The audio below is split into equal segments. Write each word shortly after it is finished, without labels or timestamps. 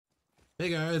Hey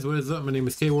guys, what is up? My name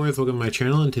is Kwars, welcome to my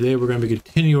channel, and today we're going to be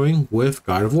continuing with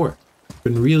God of War.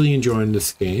 Been really enjoying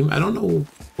this game. I don't know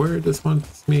where this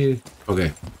wants me.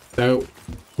 Okay, that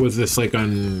was this like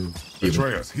on...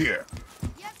 Atreus, here.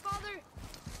 Yes, Father.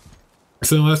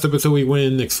 So in the last episode we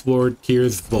went and explored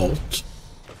Tyr's vault,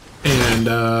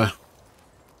 and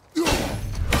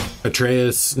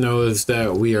Atreus knows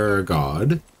that we are a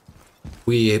god.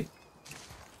 We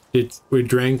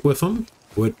drank with him,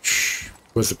 which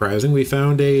was surprising. We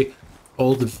found an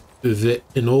old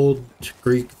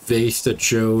Greek vase that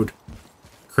showed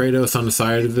Kratos on the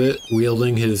side of it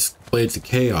wielding his blades of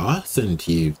chaos, and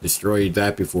he destroyed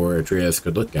that before Atreus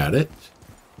could look at it.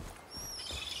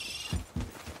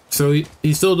 So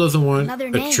he still doesn't want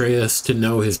Atreus to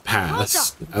know his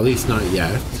past, at least not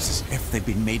yet. It's as if they've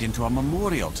been made into a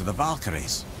memorial to the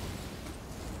Valkyries.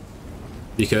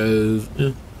 Because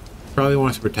probably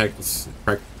wants to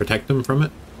protect them from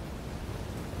it.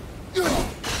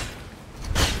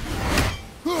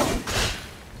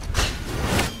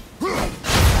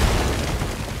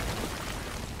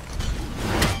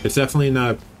 It's definitely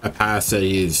not a past that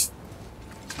he's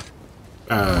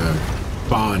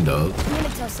fond of. I'm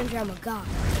gonna tell Sindri I'm a god.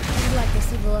 I'd like to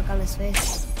see the look on his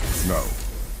face. No,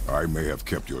 I may have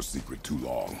kept your secret too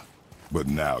long, but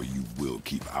now you will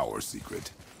keep our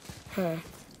secret. Huh.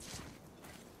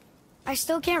 I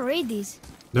still can't read these.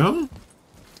 No?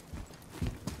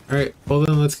 Alright, well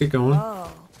then let's get going.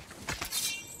 Oh.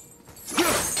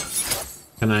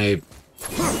 Can I...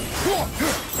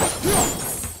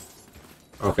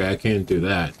 Okay, I can't do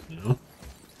that, you know?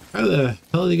 How the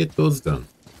hell do you get those done?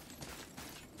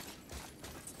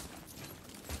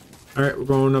 Alright, we're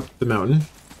going up the mountain.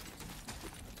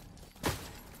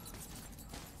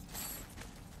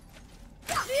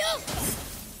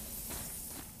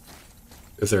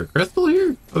 Is there a crystal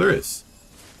here? Oh, there is.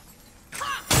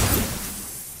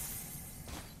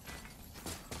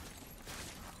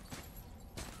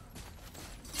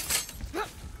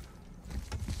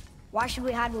 Why should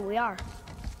we hide where we are?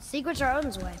 Secrets are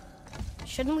Odin's way.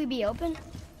 Shouldn't we be open?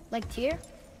 Like Tyr?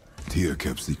 Tyr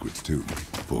kept secrets too,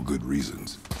 for good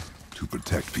reasons. To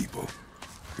protect people.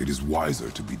 It is wiser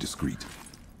to be discreet.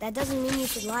 That doesn't mean you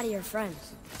should lie to your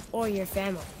friends. Or your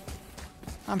family.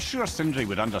 I'm sure Sindri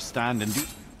would understand and do...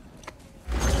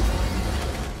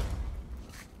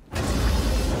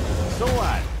 So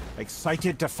what?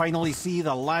 Excited to finally see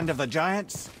the land of the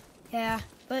giants? Yeah,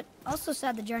 but also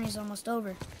sad the journey's almost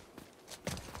over.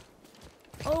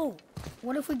 Oh,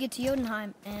 what if we get to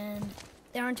Jotunheim and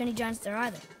there aren't any giants there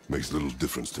either? Makes little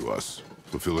difference to us.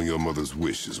 Fulfilling your mother's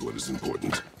wish is what is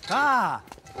important. Ah!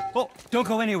 Oh, don't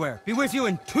go anywhere. Be with you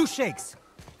in 2 shakes.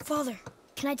 Father,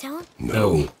 can I tell him?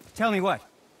 No. Tell me what?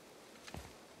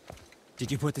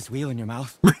 Did you put this wheel in your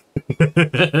mouth?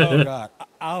 Oh God,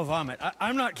 I'll vomit.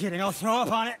 I'm not kidding. I'll throw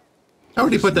up on it. How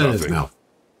would he put that in his Nothing. mouth?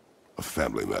 A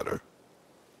family matter.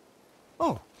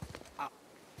 Oh.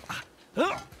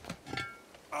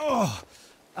 Oh,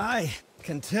 I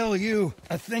can tell you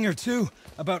a thing or two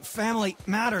about family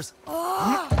matters.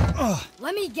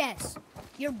 Let me guess.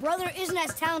 Your brother isn't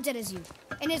as talented as you,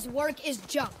 and his work is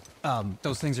junk.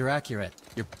 Those things are accurate.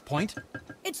 Your point?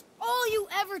 It's all you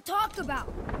ever talk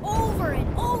about, over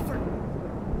and over.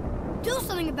 Do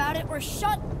something about it or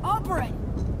shut up already.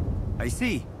 I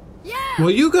see. Yeah.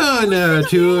 Well, you gone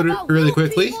to it really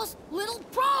quickly. Little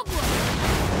problem.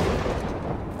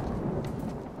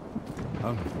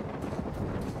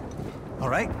 All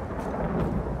right.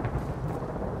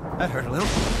 That hurt a little.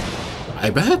 I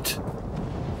bet.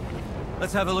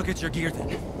 Let's have a look at your gear then.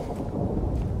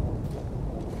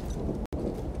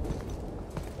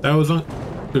 That was on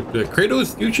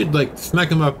Kratos. You should like smack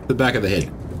him up the back of the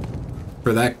head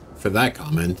for that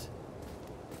comment.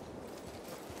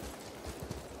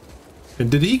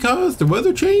 And did he cause the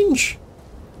weather change?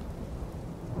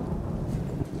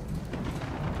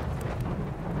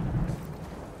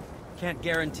 Can't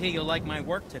guarantee you'll like my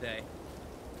work today.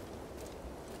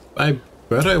 I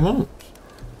bet I won't.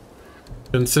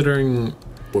 Considering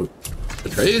what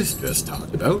Atreus just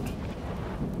talked about.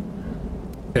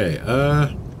 Okay,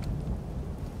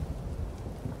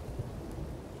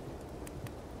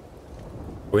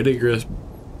 weighted grip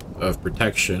of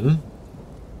protection.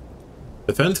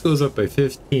 Defense goes up by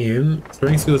 15.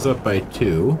 Strength goes up by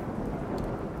 2.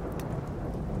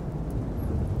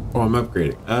 Oh, I'm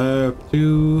upgrading.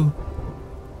 2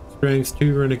 strength,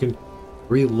 2 runic, and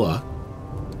 3 luck.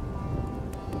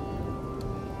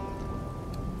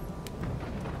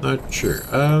 Not sure.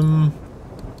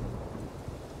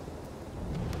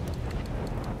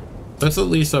 Let's at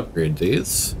least upgrade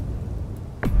these.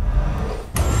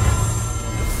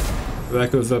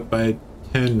 That goes up by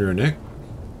 10 runic.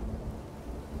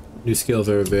 New skills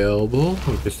are available,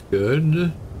 which is good.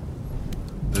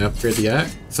 Can I upgrade the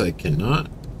axe? I cannot.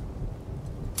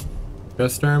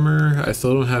 Chest armor. I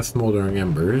still don't have smoldering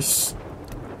embers.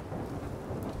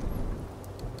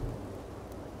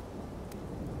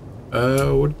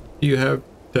 What do you have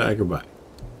to I could buy?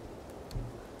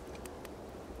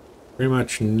 Pretty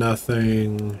much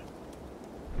nothing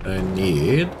that I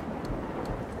need.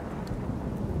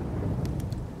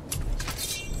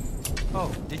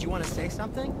 Oh, did you want to say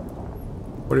something?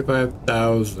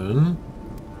 45,000.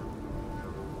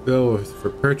 Go for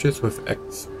purchase with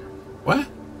X. What?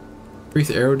 Increase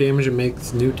arrow damage and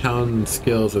makes new talent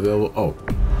skills available. Oh.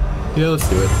 Yeah, let's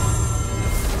do it.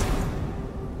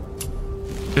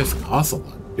 Just costs a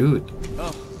lot, dude.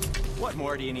 Oh, what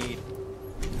more do you need?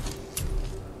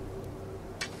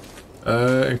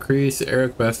 Increase arrow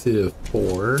capacity to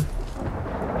 4.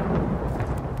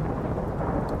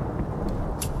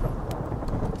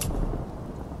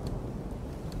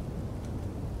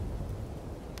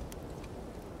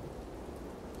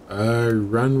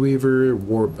 Runweaver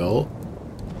War Belt.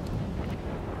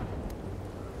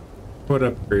 Would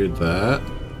upgrade that.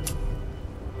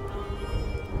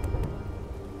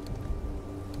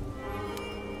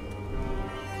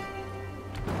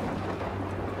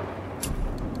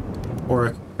 Or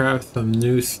I could craft some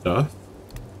new stuff.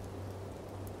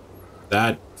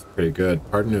 That's pretty good.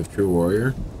 Pardon of True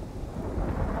Warrior.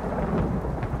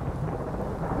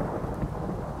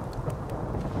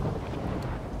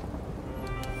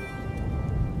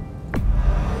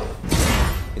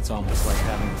 It's almost like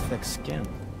having thick skin.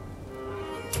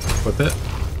 With it.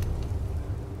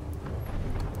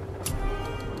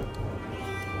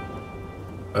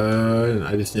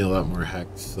 I just need a lot more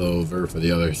hex silver for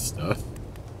the other stuff.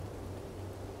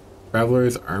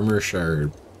 Traveler's Armor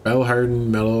Shard.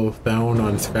 Battle-hardened metal found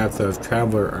on scraps of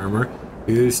Traveler armor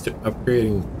used to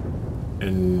upgrade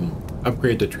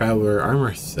the Traveler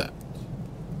armor set.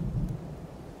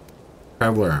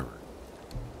 Traveler armor.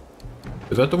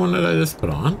 Is that the one that I just put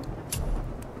on?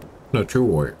 No, True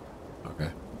Warrior.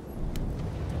 Okay.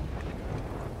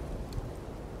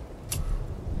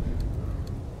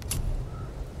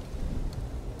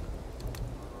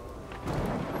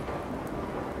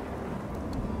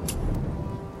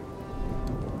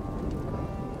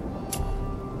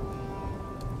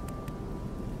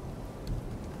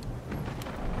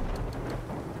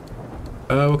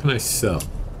 What can I sell?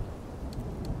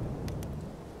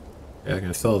 Yeah, I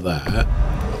can sell that.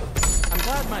 I'm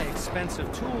glad my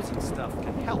expensive tools and stuff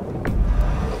can help.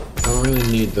 I don't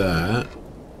really need that.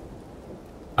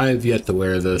 I have yet to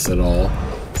wear this at all.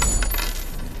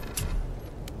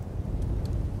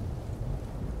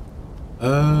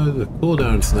 The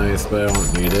cooldown's nice, but I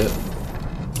don't need it.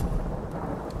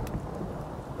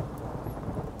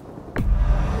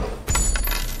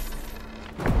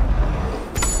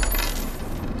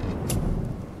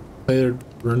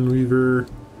 Runweaver.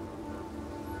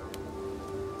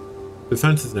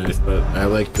 Defense is nice, but I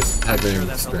like just having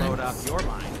strength. Your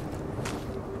mind.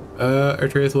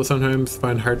 Archers will sometimes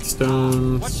find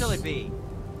heartstones. What shall it be?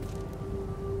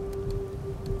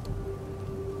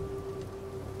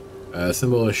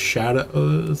 Symbol of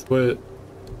shadows. What?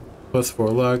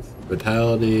 +4 luck,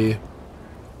 vitality.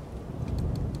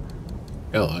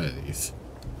 Got a lot of these.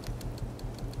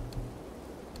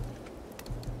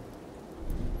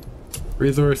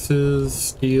 Resources,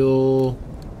 steel,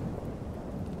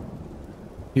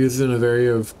 used in a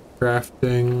area of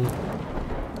crafting.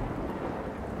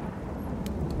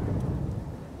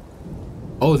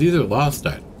 Oh, these are lost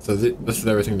items. So this is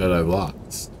everything that I've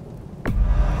lost.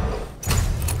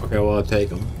 Okay, well, I'll take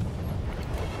them.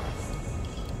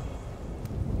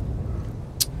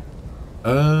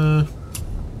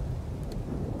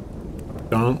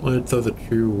 Gauntlets of the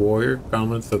True Warrior,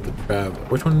 Gauntlets of the Traveler.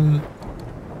 Which one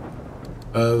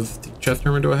of the chest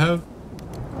armor do I have?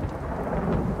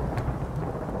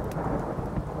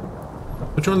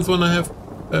 Which one's the one I have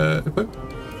equipped?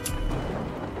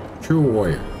 True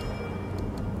Warrior.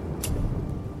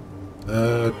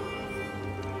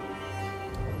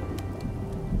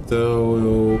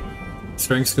 So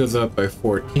strength goes up by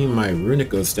 14, my runic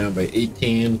goes down by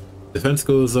 18, defense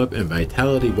goes up, and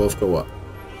vitality both go up.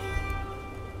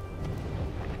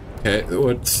 Okay,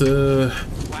 what's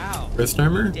Wow. wrist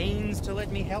armor? Deigns to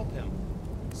let me help him.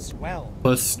 Swell.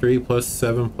 +3,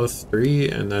 +7, +3,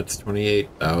 and that's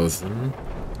 28,000.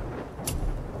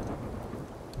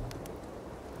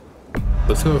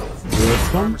 Let's go with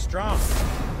this one. Armor strong.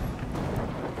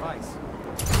 Advice.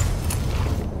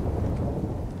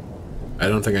 I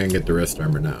don't think I can get the wrist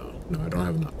armor now. No, I don't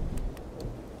have enough.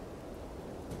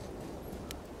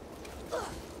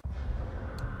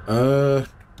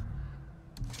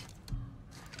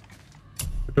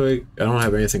 I don't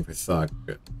have anything for sock,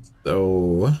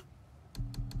 so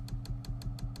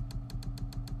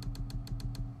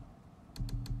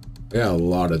I got a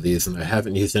lot of these and I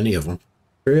haven't used any of them.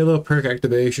 Very low perk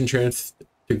activation chance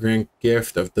to grant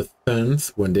gift of defense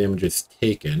when damage is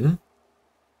taken.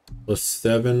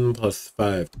 +7,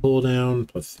 +5 cooldown,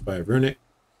 +5 runic.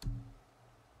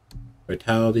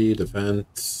 Vitality,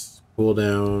 defense,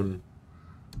 cooldown.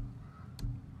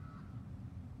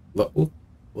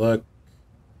 Luck.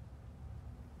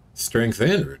 Strength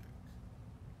and runic.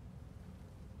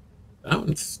 How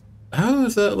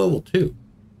is that level 2?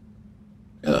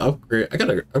 I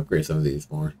gotta upgrade some of these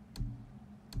more.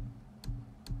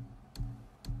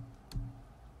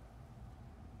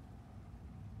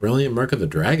 Brilliant Mark of the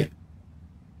Dragon.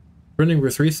 Running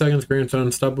for 3 seconds grants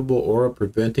unstoppable aura,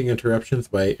 preventing interruptions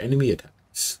by enemy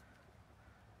attacks.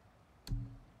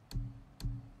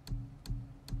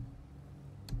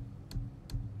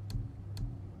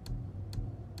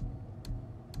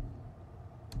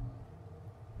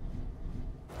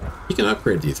 You can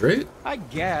upgrade these, right? I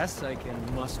guess I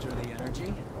can muster the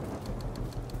energy.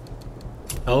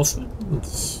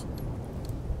 Elephants.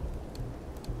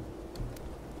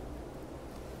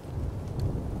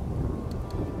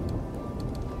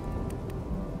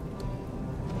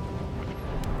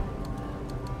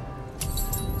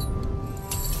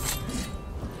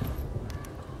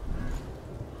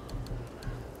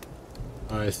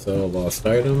 I sell lost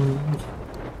items.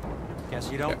 Guess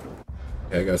you don't.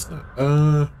 Yeah, I guess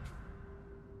not.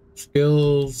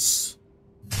 Skills.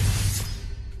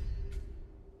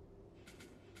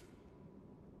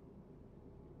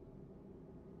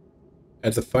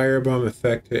 Adds a firebomb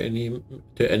effect to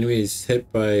enemies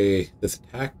hit by this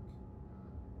attack.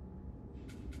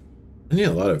 I need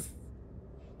a lot of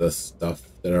the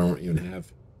stuff that I don't even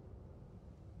have.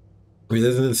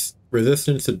 Resistance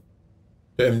to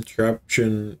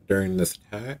interruption during this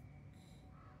attack.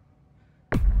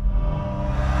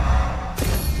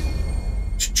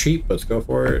 It's cheap, let's go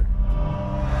for it.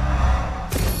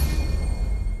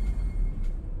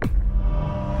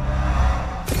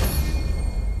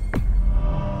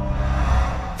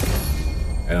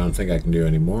 I don't think I can do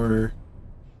any more.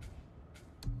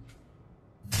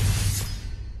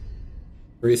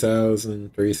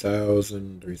 3,000,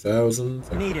 3,000,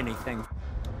 3,000. Need anything?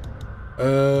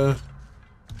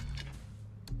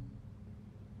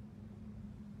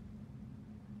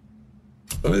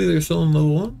 Some of these are still in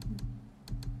level 1.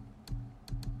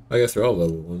 I guess they're all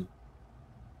level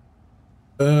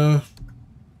 1.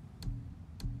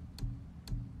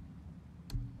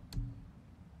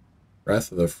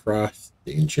 Wrath of the Frost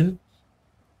Ancient.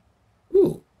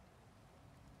 Ooh.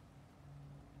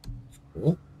 That's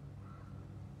cool.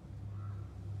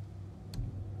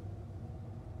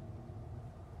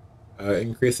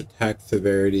 Increase attack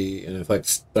severity and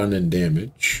affects stun and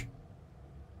damage.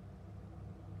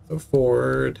 So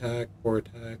 4 attack, 4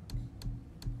 attack.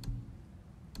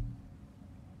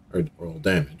 Or roll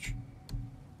damage.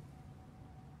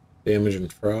 Damage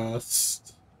and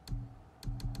frost.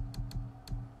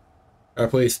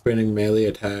 Properly spinning melee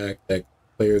attack that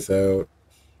clears out.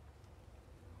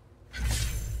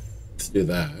 Let's do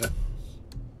that.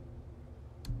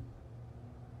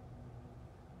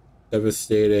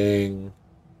 Devastating.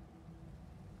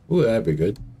 Ooh, that'd be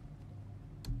good.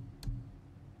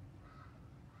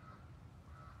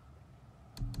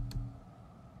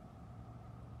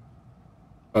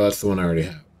 Oh, that's the one I already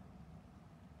have.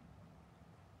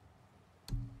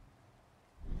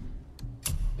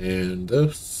 And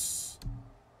this.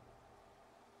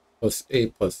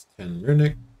 +8, +10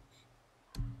 runic.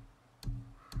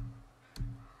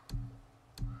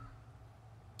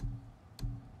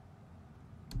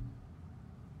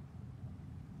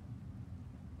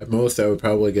 At most, I would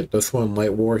probably get this one,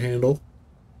 Light War Handle.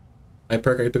 High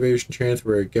perk activation chance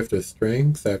for a gift of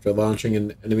strength after launching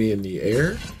an enemy in the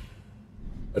air.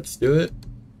 Let's do it.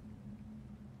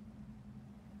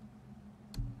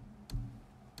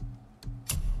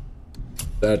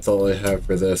 That's all I have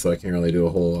for this, so I can't really do a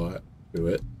whole lot to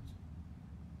it.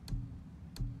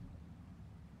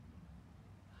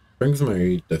 Brings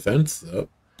my defense up.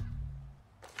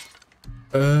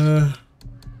 I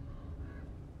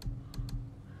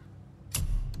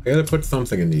gotta put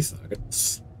something in these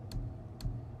sockets.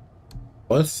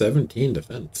 +17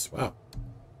 defense. Wow.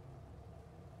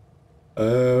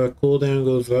 Cooldown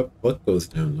goes up. Luck goes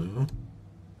down now.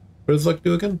 What does luck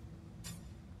do again?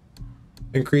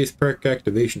 Increase perk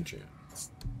activation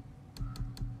chance.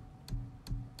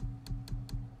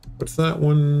 What's that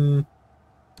one?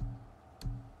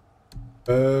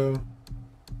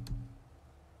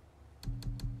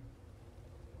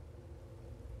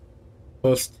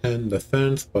 Plus 10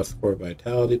 defense, plus 4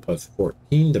 vitality, plus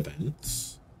 14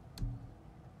 defense.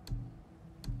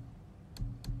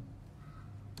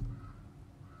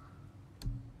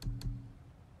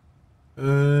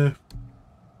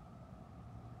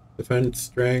 Defense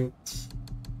strength.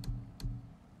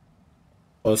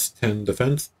 Plus 10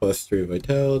 defense, plus 3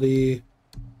 vitality.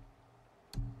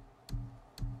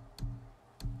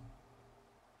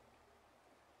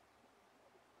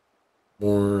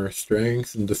 More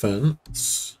strength and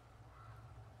defense.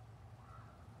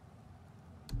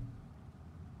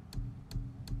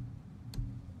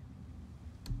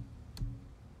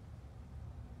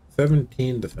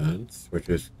 $17 defense, which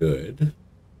is good.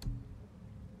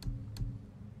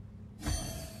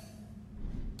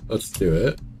 Let's do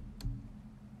it.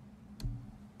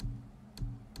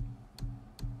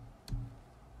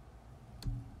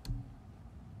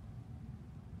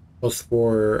 Plus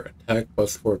 4 attack,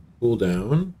 plus 4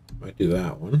 cooldown. Might do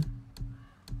that one.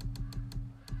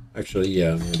 Actually,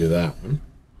 yeah, I'm gonna do that one.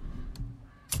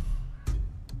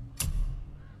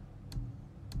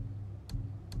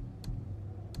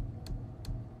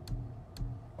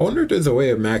 I wonder if there's a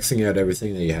way of maxing out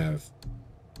everything that you have.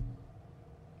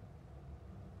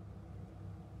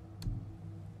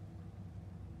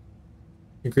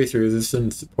 Increase your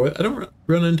resistance to poison. I don't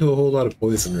run into a whole lot of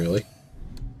poison, really.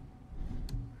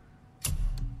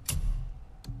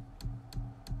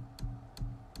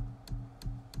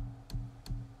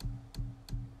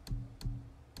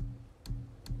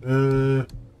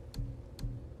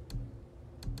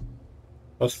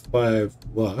 Plus 5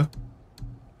 luck.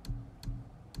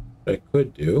 What I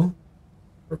could do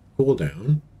for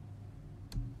cooldown.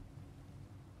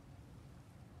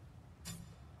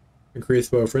 Increase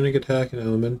both runic attack and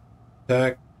element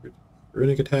attack.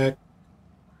 Runic attack.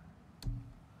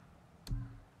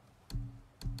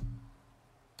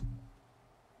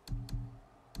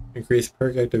 Increase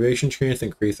perk activation chance,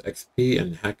 increase XP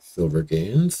and hack silver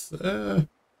gains.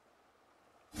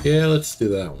 Yeah, let's do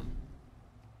that one.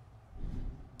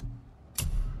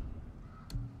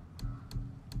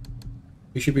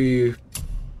 We should be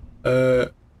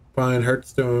fine.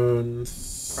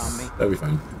 Heartstones. From me. That'll be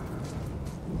fine.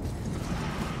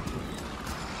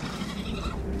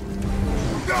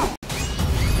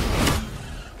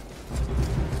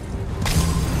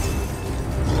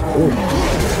 Ooh.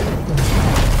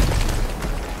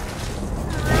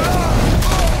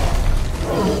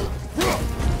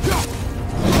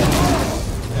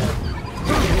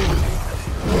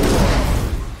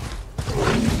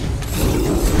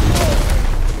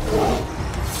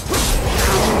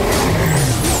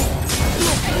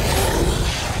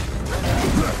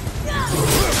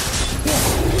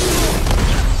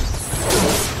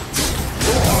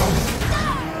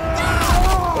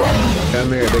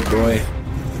 Come here, big boy.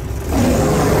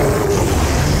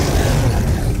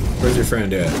 Where's your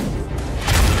friend at?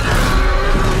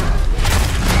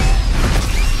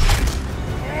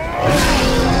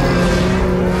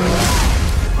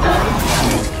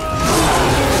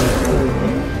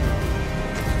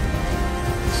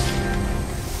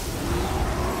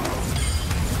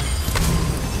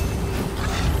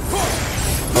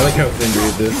 I like how Sindri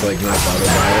is this, like, not bothered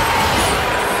by it.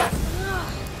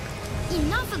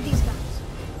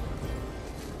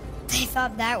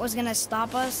 Thought that was gonna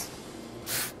stop us.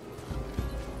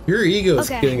 Your ego is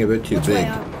Okay. getting a bit too Which big. way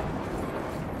up?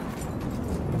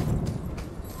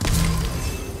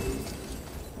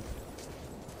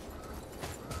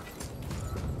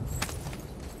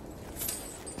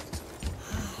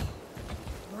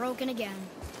 Broken again.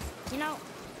 You know,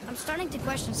 I'm starting to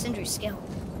question Sindri's skill.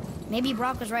 Maybe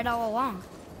Brock was right all along.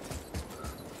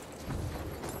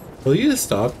 Will you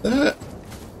stop that?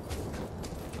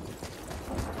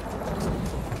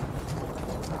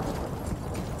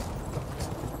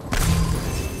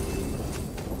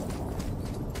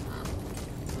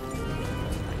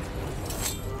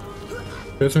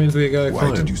 This means we gotta climb.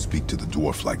 Why did you speak to the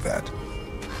dwarf like that?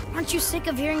 Aren't you sick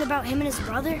of hearing about him and his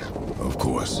brother? Of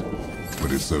course.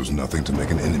 But it serves nothing to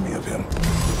make an enemy of him.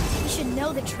 You should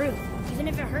know the truth, even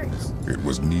if it hurts. It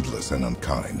was needless and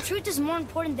unkind. Truth is more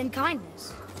important than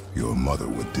kindness. Your mother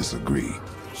would disagree.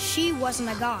 She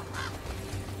wasn't a god.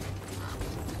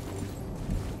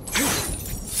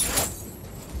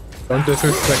 Don't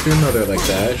disrespect your mother like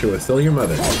that. She was still your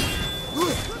mother.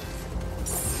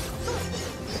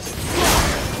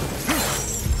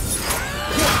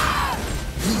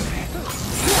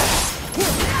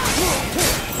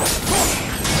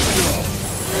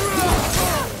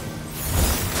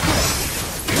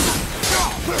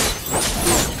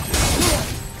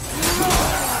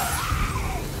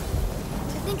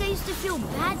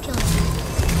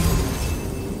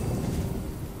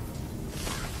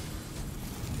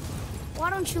 Why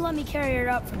don't you let me carry her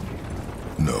up from here?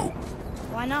 No.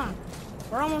 Why not?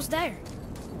 We're almost there.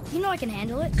 You know I can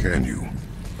handle it. Can you?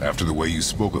 After the way you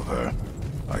spoke of her,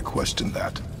 I question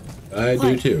that. I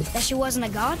do too. That she wasn't a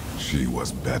god? She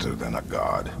was better than a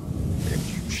god, and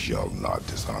you shall not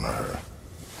dishonor her.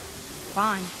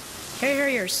 Fine. Carry her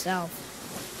yourself.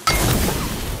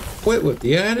 Quit with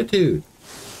the attitude.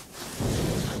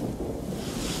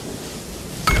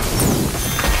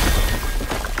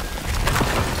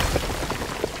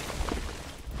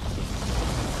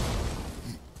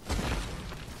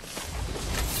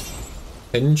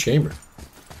 Hidden chamber.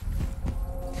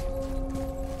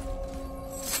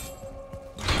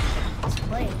 This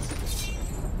place.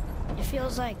 It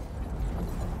feels like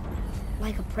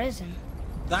a prison.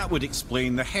 That would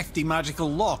explain the hefty magical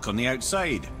lock on the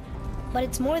outside. But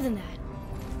it's more than that.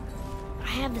 I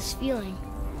have this feeling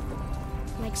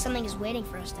like something is waiting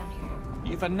for us down here.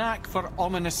 You've a knack for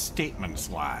ominous statements,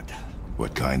 lad.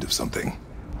 What kind of something?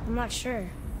 I'm not sure.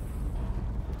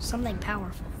 Something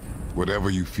powerful. Whatever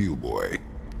you feel, boy,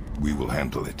 we will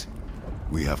handle it.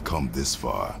 We have come this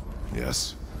far,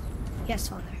 yes? Yes,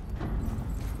 Father.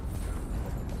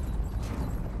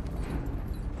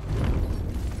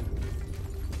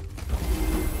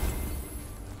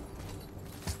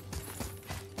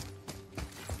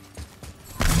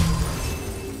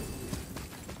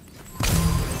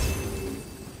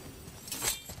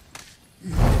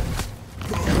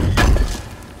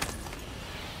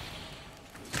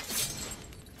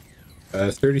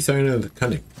 Sturdy sign of the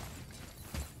cunning.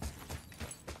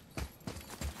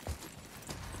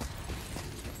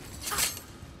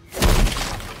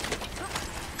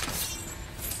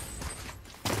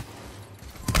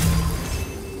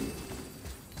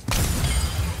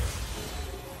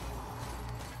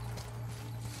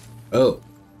 Oh.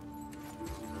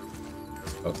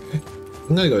 Okay.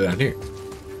 I'm gonna go down here.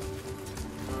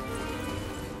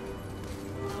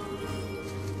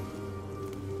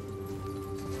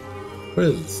 What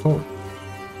is this horn?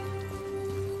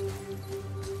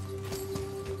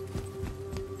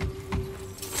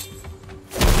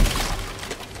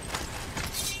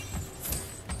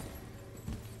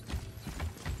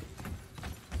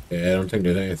 Okay, I don't think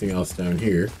there's anything else down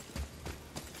here.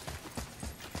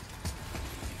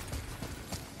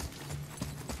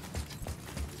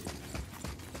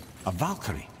 A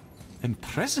Valkyrie?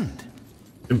 Imprisoned?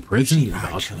 Imprisoned She a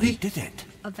actually Valkyrie? did it.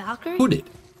 A Valkyrie? Who did?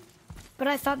 But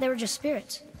I thought they were just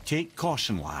spirits. Take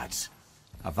caution, lads.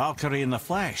 A Valkyrie in the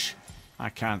flesh. I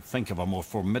can't think of a more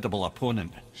formidable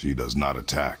opponent. She does not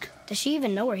attack. Does she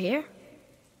even know we're here?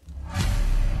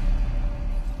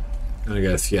 I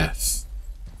guess yes.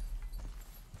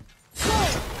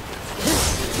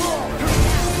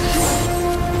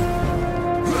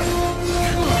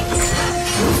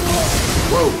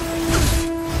 Whoa!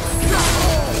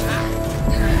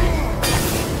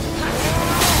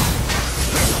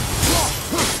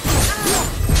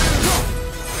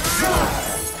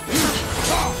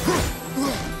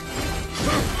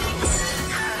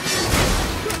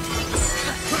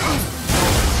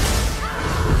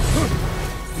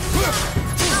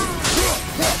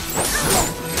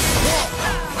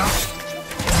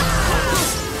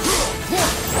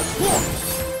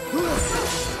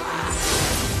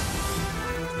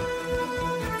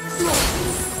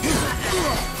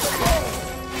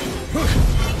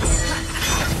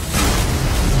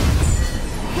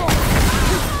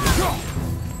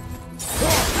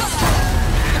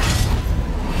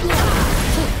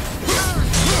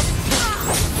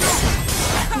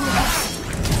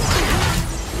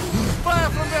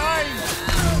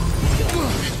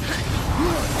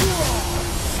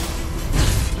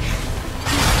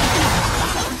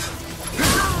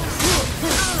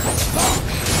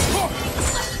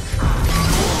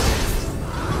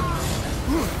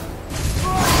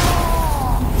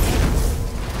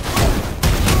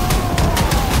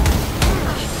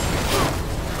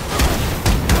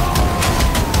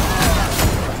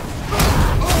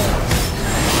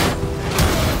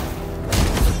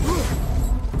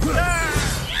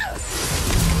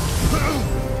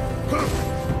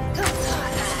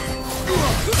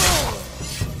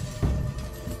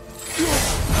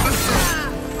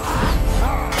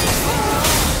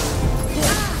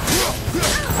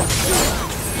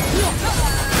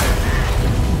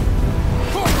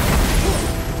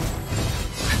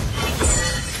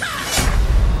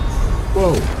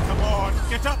 Whoa. Come on,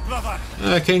 get up, brother!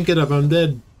 I can't get up, I'm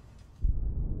dead.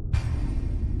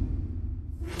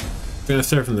 It's gonna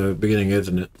start from the beginning,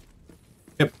 isn't it?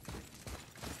 Yep.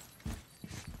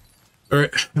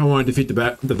 Alright, I want to defeat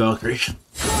the Valkyrie.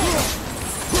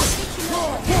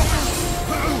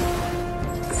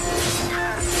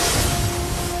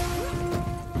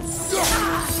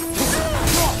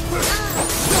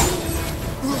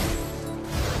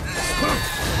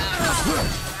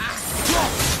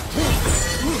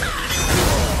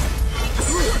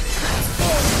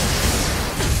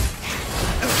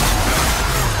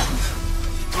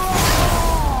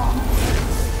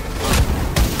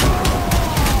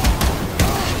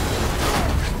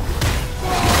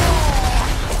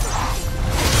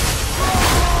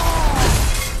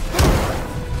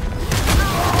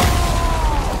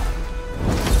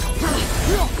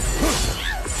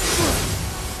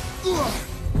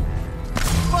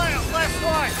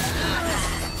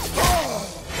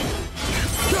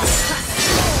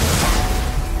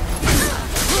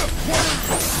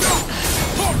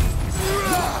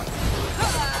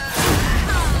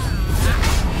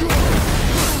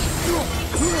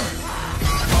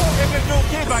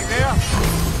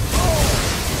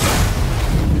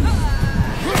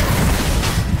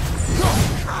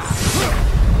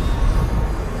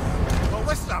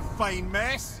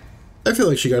 I feel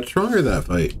like she got stronger that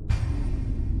fight.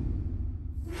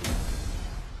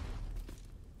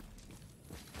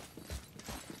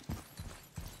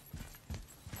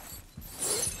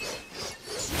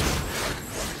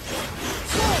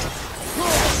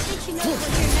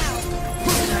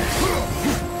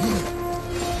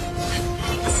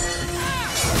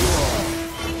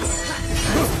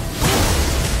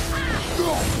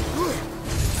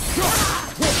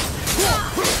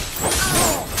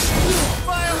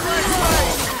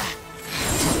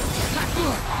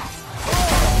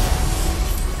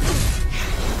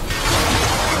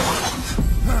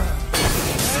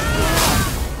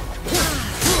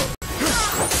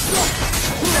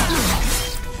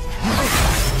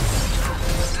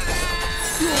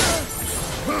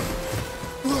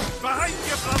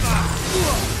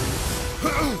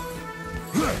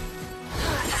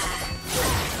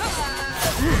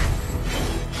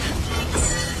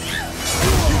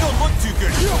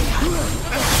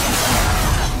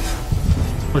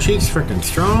 Well, she's freaking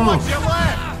strong.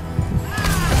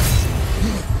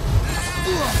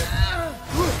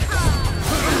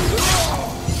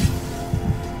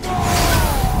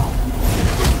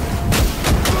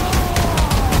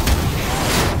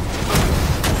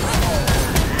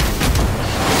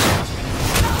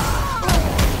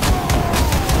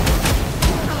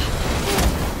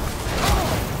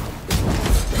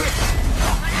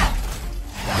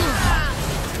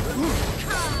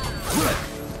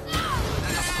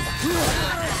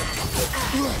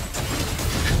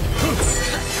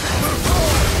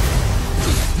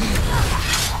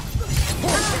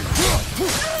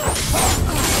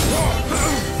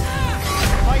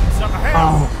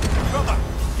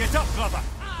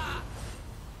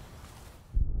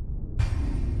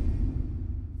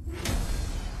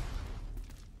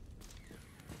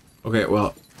 Okay,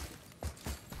 well,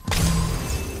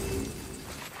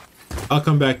 I'll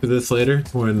come back to this later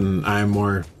when I'm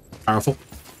more powerful.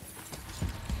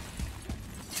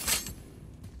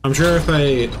 I'm sure if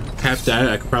I kept at it,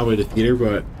 I could probably defeat her,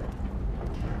 but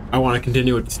I want to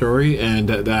continue with the story, and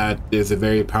that is a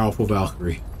very powerful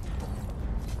Valkyrie.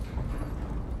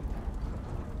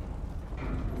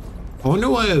 I wonder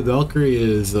why a Valkyrie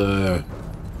is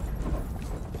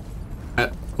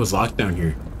was locked down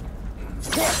here.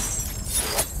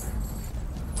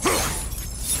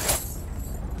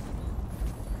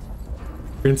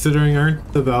 Considering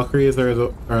aren't the Valkyries are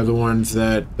the ones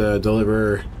that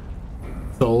deliver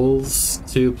souls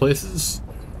to places?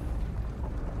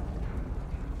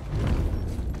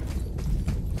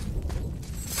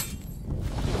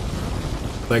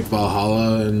 Like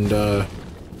Valhalla and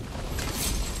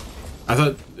I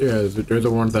thought they're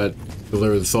the ones that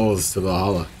deliver the souls to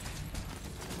Valhalla.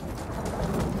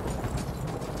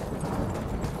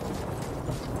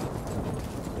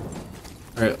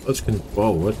 Alright, let's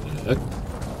whoa, what the heck?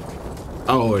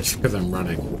 Oh, it's because I'm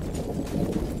running.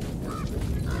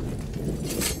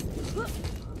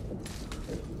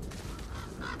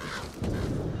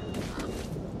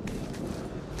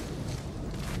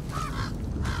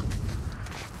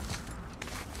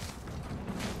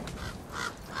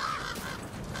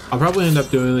 I'll probably end up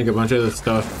doing like a bunch of this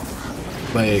stuff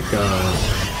like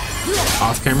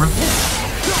off camera.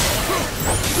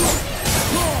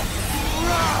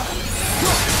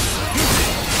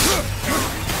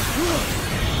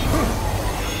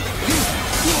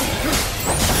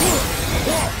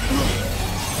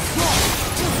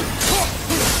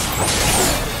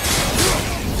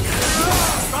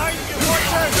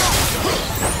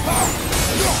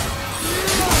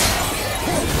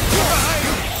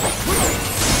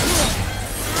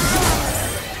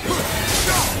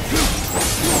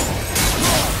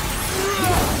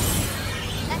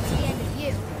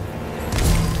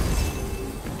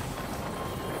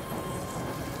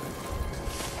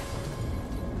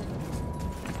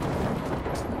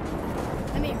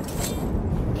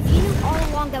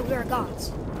 That we are gods.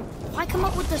 Why come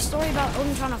up with the story about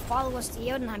Odin trying to follow us to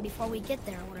Jotunheim before we get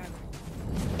there or whatever?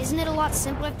 Isn't it a lot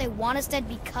simpler if they want us dead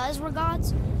because we're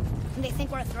gods? And they think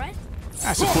we're a threat?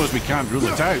 I suppose we can't rule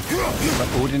it out, but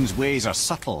Odin's ways are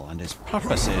subtle and his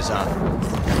purposes are...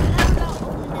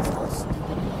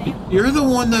 You're the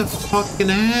one that fucking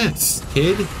asked,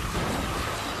 kid.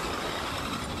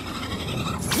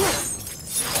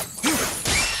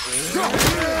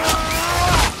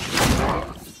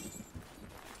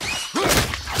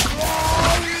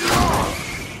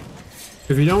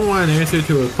 If you don't want an answer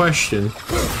to a question,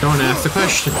 don't ask the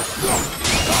question.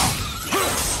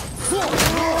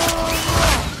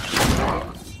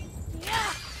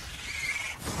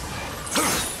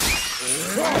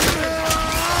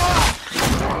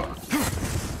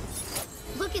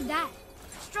 Look at that.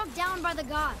 Struck down by the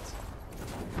gods.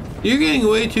 You're getting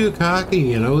way too cocky,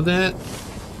 you know that?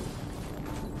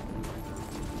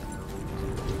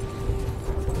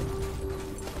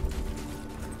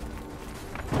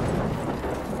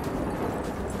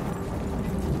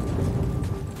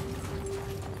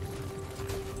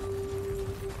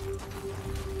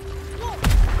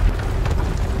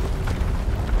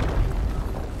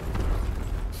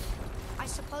 I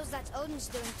suppose that's Odin's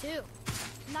doing too.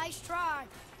 Nice try.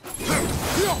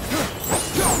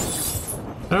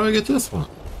 How do I get this one?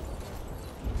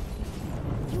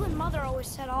 You and Mother always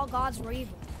said all gods were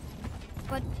evil.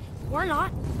 But we're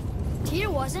not. Tyr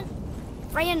wasn't.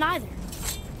 Freya neither.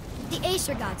 The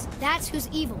Aesir gods, that's who's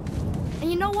evil.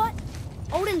 And you know what?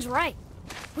 Odin's right.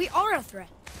 We are a threat.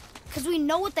 Because we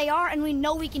know what they are and we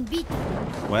know we can beat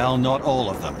them. Well, not all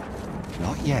of them.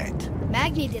 Not yet.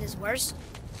 Magni did his worst,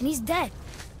 and he's dead.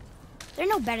 They're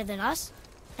no better than us,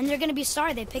 and they're gonna be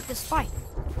sorry they picked this fight.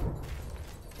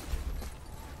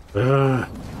 I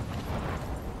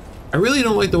really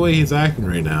don't like the way he's acting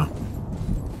right now.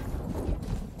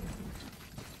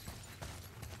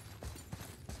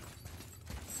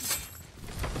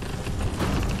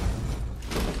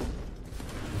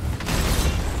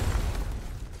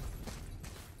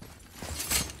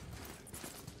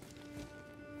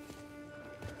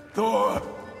 Thor,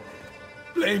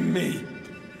 blame me.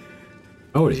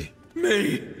 Odie.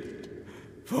 Me.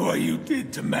 For what you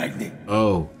did to Magni.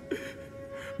 Oh.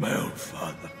 My own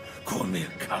father called me a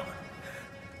coward.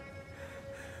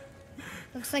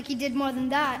 Looks like he did more than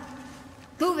that.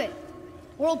 Move it,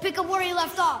 or we'll pick up where he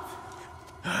left off.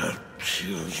 I'll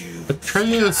kill you.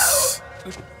 Atreus.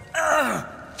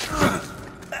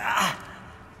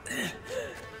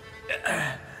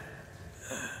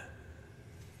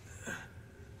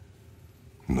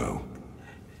 No.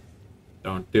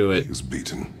 Don't do it. He was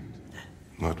beaten.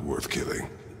 Not worth killing.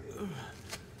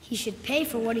 He should pay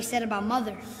for what he said about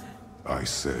Mother. I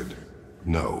said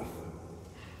no.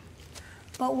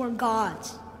 But we're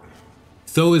gods.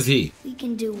 So is he. We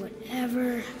can do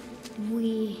whatever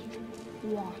we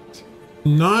want.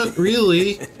 Not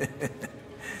really.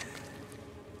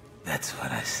 That's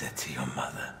what I said to your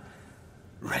mother.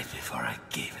 Right before I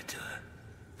gave it to her.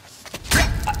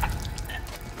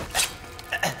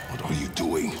 What are you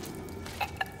doing?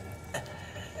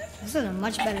 This is a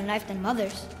much better knife than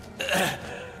Mother's.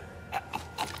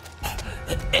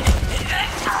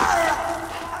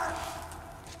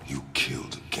 You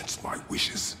killed against my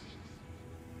wishes.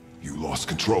 You lost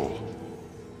control.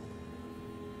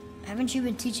 Haven't you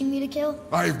been teaching me to kill?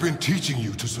 I've been teaching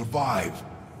you to survive.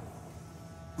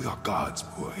 We are gods,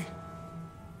 boy.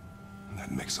 And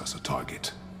that makes us a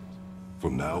target.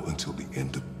 From now until the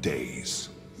end of days,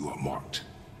 you are marked.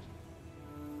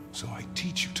 So I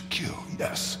teach you to kill,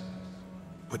 yes.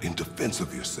 But in defense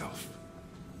of yourself.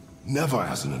 Never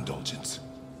as an indulgence.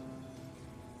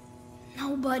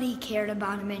 Nobody cared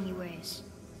about him anyways.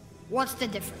 What's the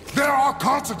difference? There are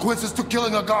consequences to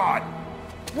killing a god!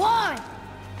 Why?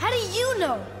 How do you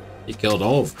know? He killed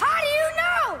all of them. How do you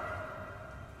know?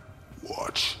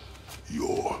 Watch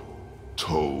your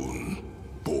tone,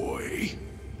 boy.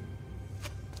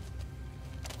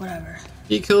 Whatever.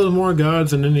 He killed more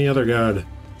gods than any other god.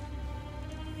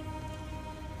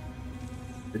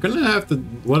 You're gonna have to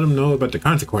let him know about the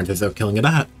consequences of killing a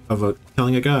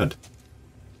god.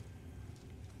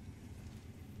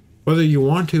 Whether you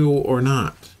want to or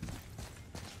not.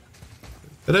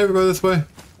 Did I ever go this way?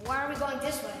 Why are we going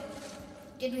this way?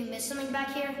 Did we miss something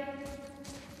back here?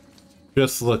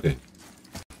 Just looking.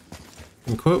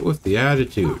 And quote with the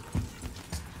attitude.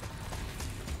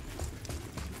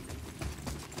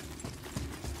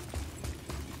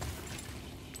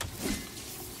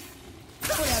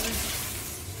 Whatever.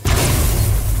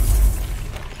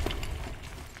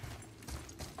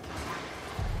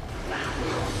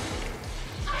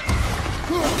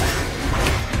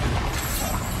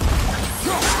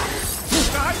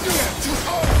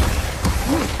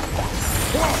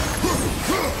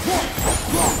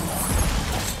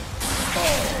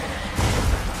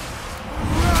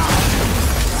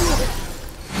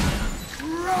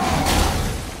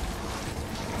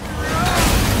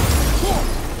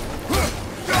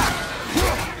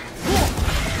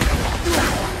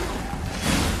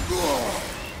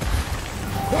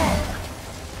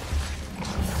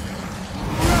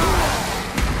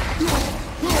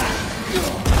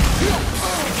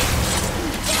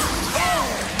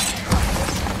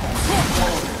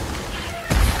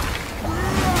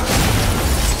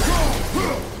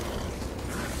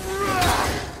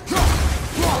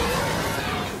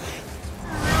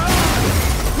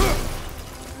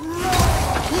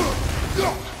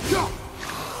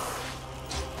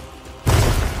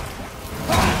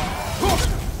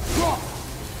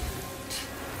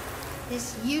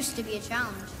 used to be a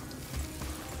challenge.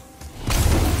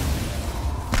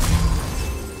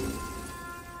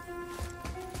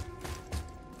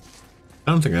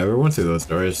 I don't think I ever went through those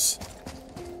doors.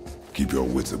 Keep your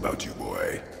wits about you,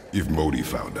 boy. If Modi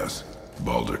found us,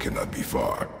 Baldur cannot be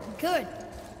far. Good.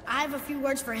 I have a few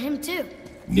words for him, too.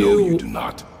 No, you do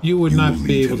not. You would not will be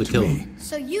leave able to kill me. him.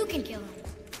 So you can kill him.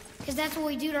 Because that's what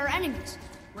we do to our enemies,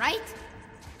 right?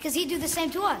 Because he'd do the same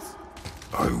to us.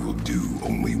 I will do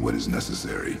only what is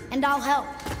necessary. And I'll help.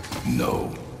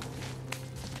 No.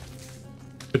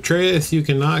 Atreus, you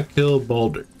cannot kill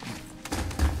Baldur.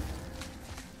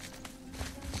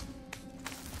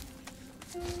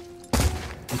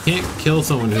 You can't kill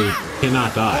someone who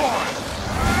cannot die.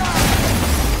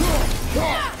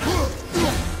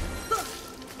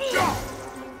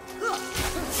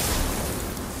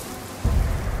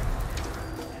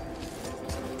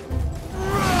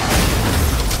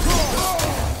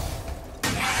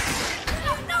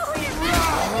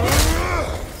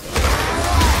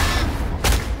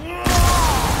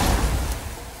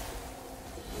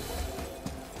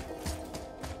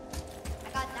 I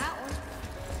got that one.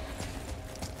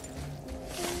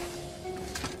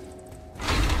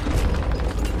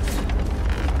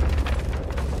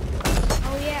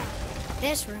 Oh yeah,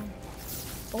 this room.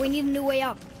 But we need a new way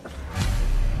up.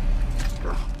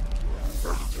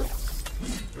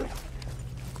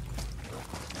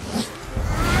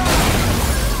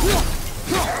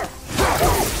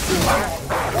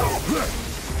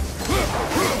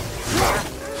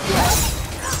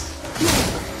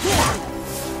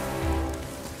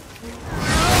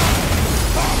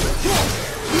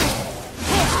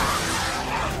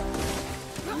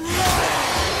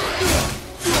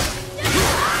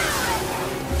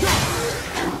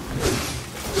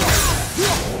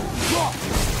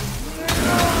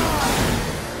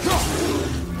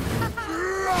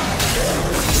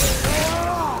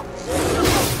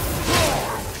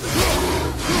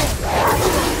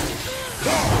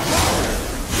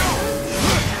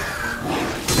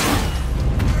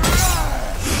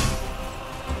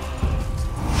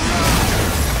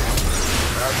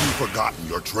 Forgotten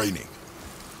your training.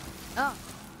 Oh,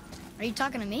 are you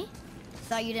talking to me?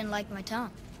 Thought you didn't like my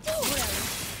tone. Whatever.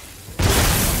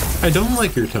 I don't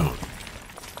like your tone.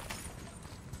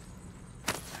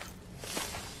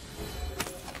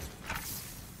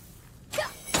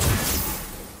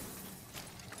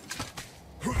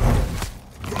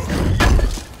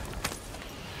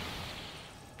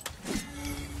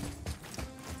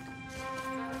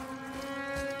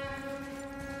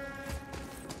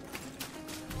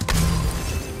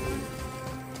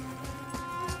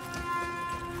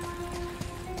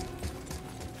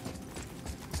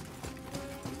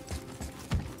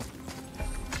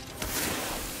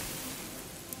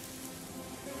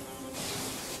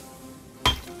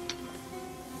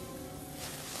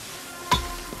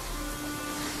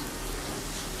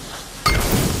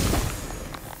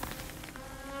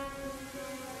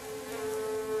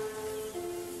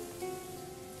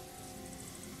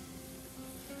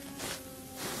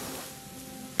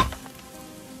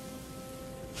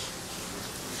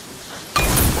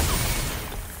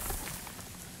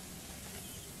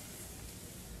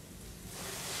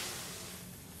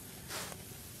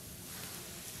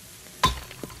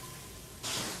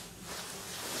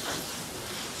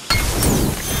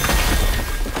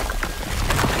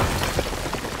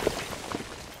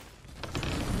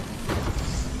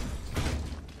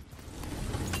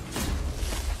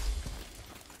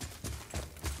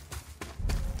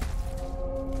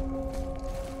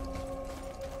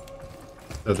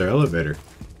 Another elevator.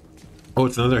 Oh,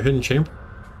 it's another hidden chamber?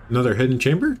 Another hidden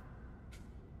chamber?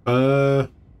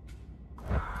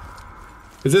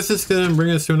 Is this just gonna bring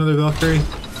us to another Valkyrie?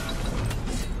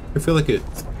 I feel like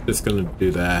it's just gonna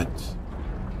do that.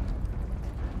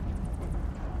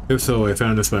 If so, I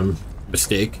found this by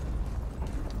mistake.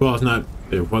 Well, it's not,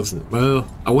 it wasn't.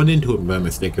 Well, I went into it by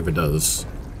mistake if it does.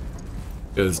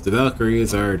 Because the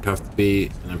Valkyries are tough to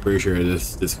beat, and I'm pretty sure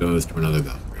this goes to another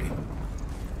Valkyrie.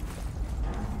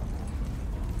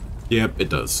 Yep, it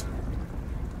does.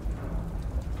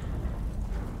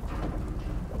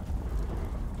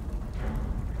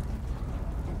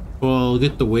 Well, I'll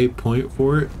get the waypoint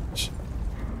for it.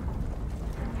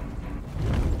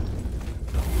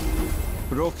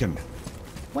 Broken.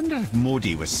 Wonder if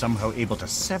Modi was somehow able to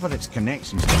sever its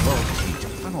connection to the vault to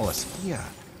funnel us here.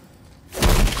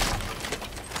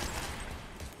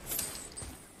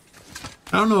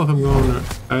 I don't know if I'm going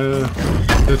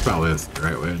to... this probably is the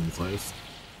right way in place.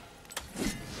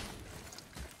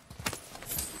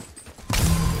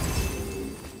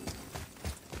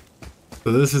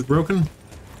 So this is broken?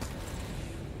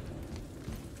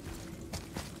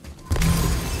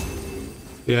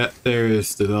 Yeah,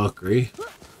 there's the Valkyrie.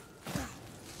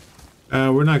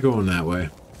 We're not going that way.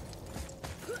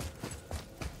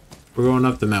 We're going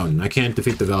up the mountain. I can't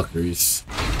defeat the Valkyries.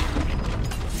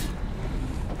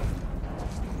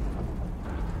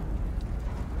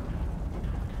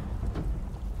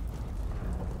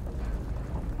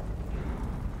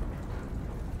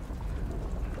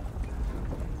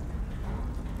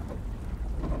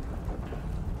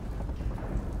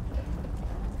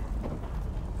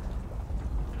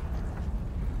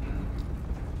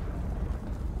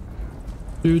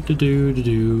 Do.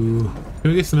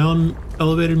 Can we get some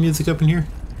elevator music up in here?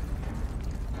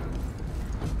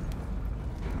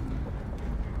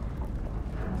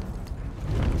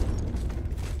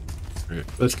 Alright,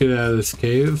 let's get out of this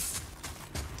cave.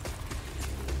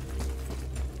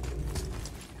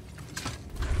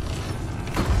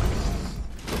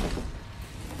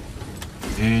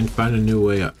 And find a new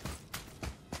way up.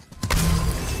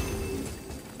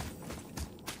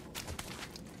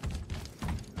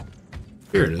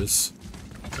 Here it is.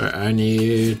 Alright, I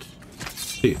need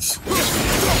these. I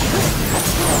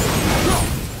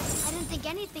didn't think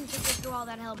anything could get through all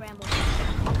that hell bramble.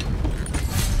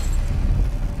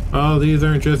 Oh, these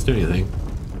aren't just anything.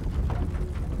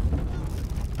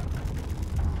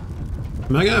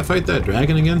 Am I gonna fight that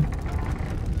dragon again?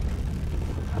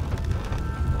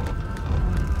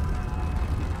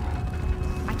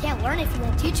 I can't learn if you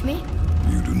won't teach me.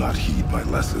 You do not heed my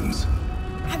lessons.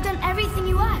 I've done everything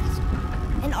you asked,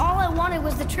 and all I wanted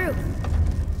was the truth.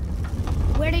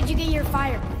 Where did you get your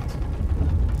fire blades?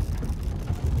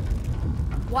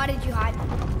 Why did you hide them?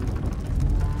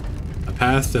 A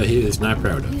path that he is not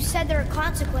proud of. You said there are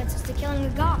consequences to killing a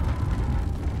god.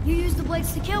 You used the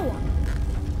blades to kill one.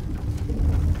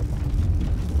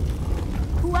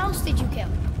 Who else did you kill?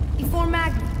 Before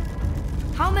Magna?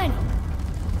 How many?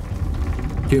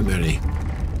 Too many.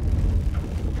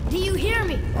 Do you hear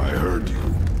me? I heard you,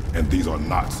 and these are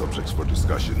not subjects for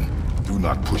discussion. Do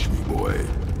not push me, boy.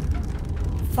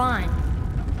 Fine.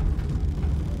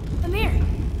 Amir,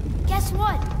 guess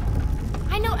what?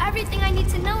 I know everything I need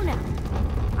to know now.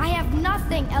 I have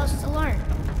nothing else to learn.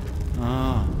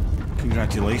 Ah,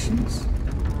 congratulations.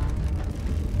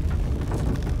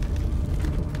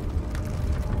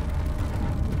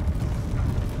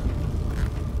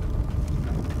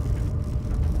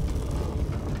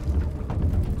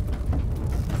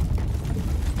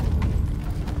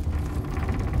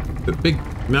 The big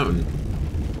mountain.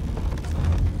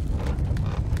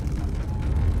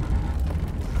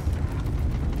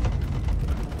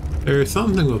 There's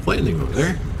something with lightning over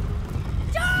there.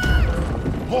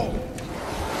 Hold!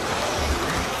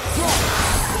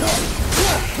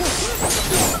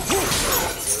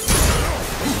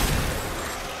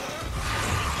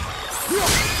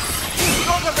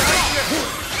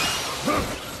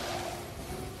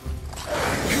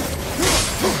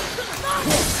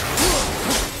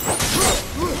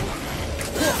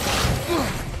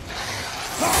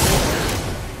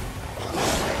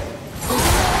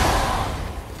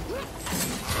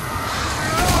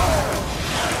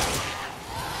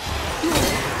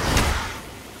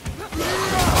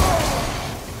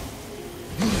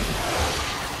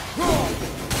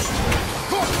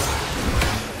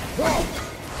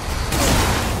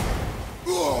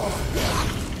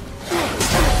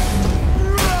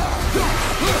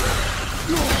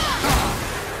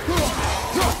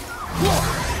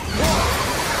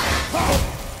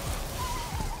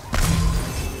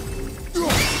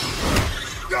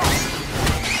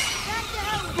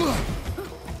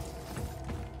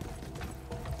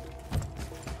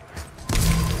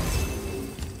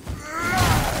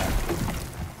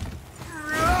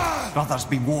 Brothers,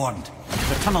 be warned.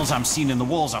 The tunnels I'm seeing in the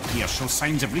walls up here show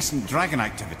signs of recent dragon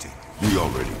activity. We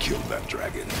already killed that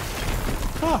dragon.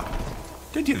 Oh,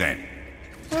 did you then?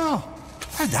 Well,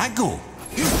 how'd that go?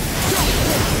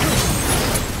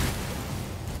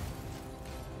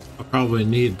 I'll probably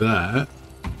need that.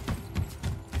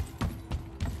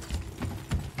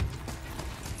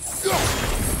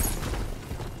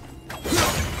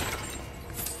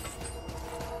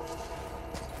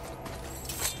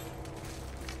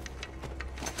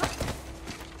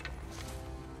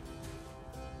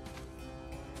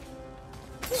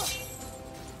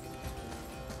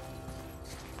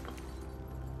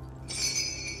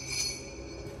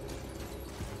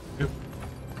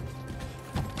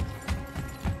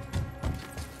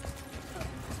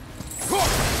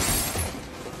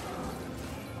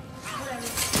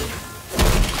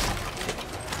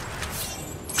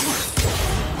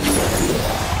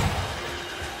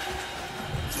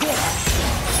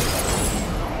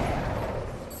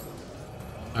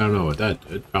 I don't know what that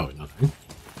did. Probably nothing.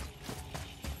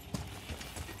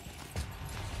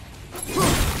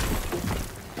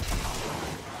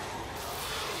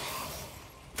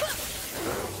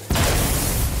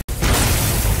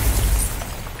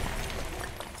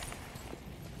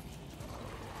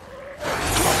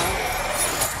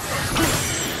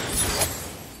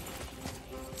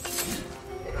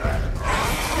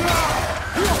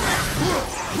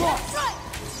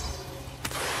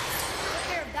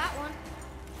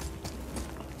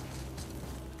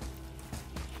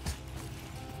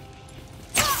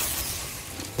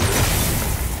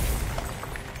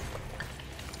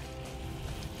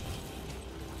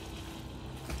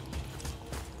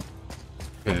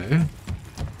 Okay.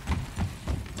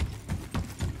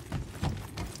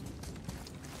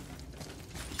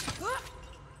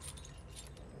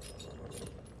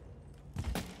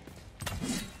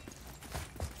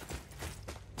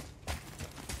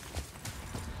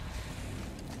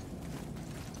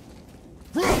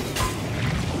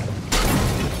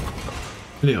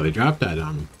 Nearly dropped that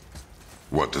on him.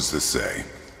 What does this say?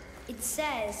 It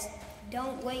says,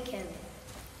 don't wake him.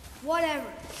 Whatever.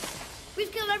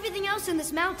 We've killed everything else in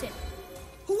this mountain.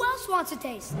 Who else wants a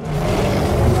taste?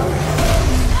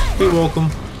 Hey, welcome.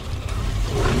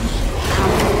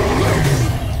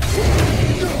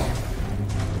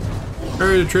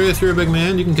 Alright, Atreus, you're a big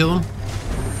man. You can kill him.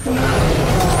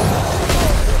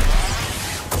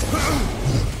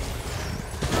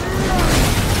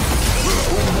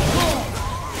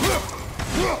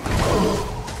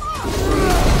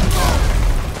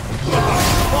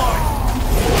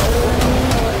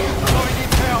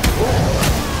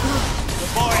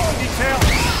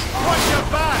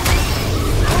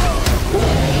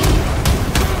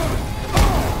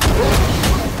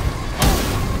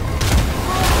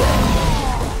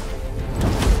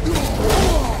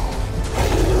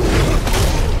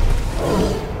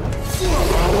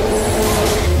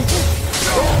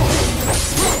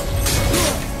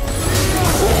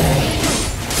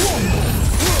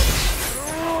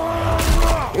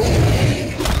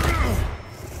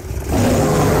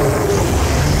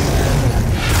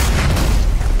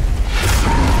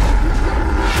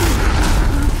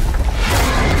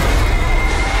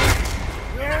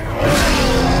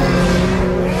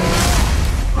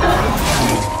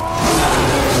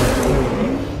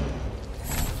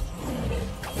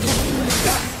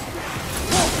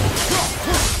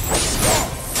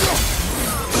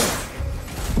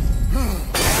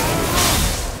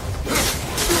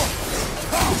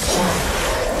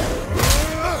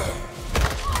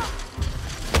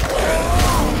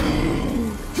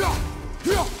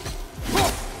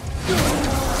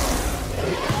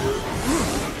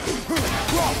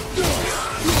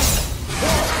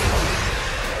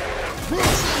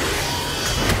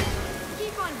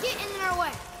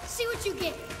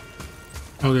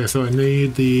 Okay, so I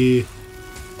need the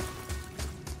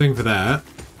thing for that.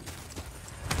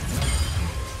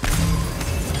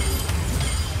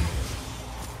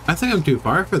 I think I'm too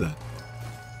far for that.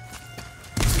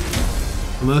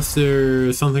 Unless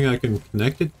there's something I can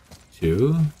connect it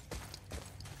to.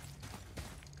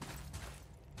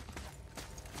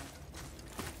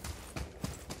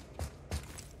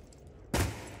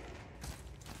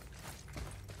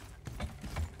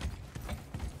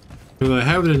 Because I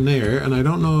have it in there, and I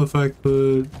don't know if I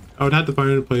could... I would have to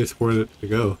find a place for it to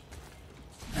go.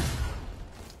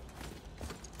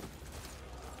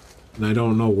 And I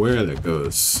don't know where that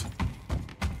goes.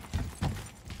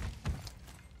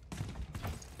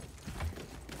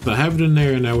 So I have it in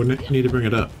there, and I would need to bring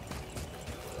it up.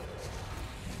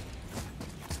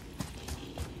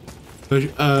 So,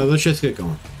 let's just get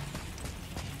going.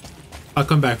 I'll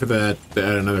come back to that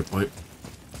at another point.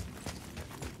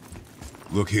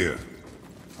 Look here.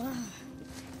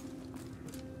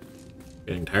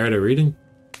 Getting tired of reading?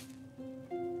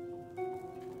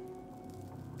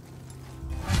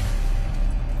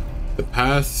 The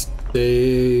past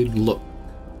day look.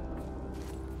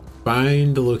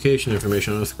 Find the location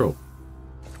information on a scroll.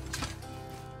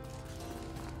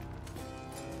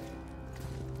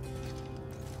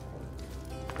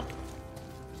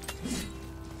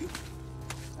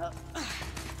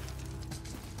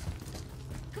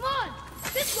 Come on!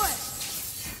 This way!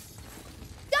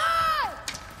 Die!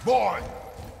 Boy!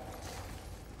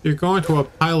 You're going to a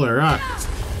pile of rocks.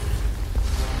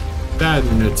 That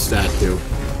and its statue.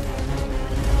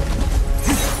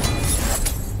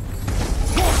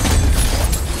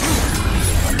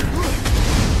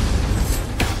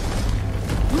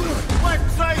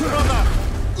 Left side, brother!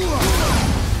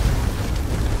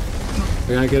 I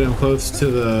gotta get him close to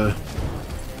the...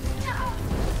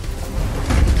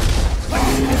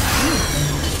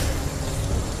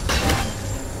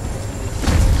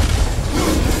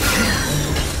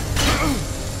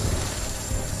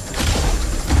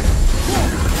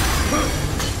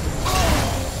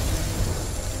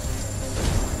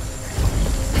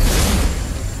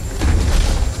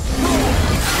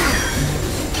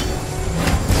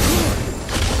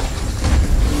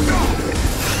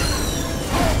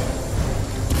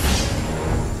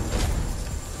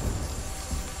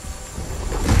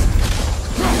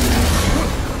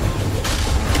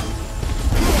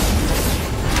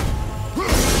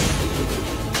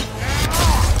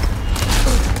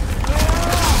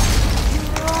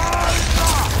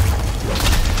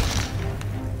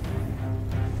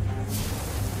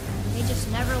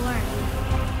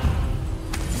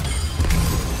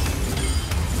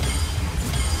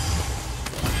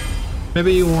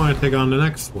 Maybe you want to take on the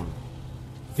next one.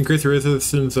 Increase the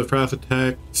resistance of frost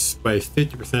attacks by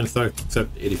 50%, stock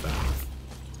except 85.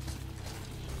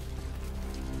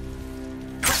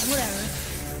 Whatever.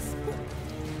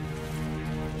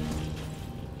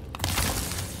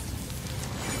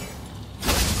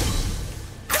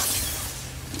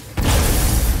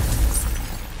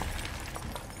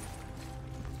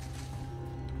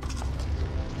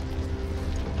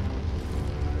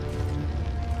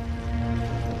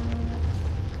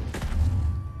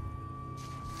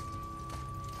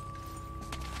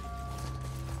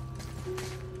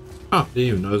 Oh, didn't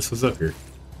even know this was up here.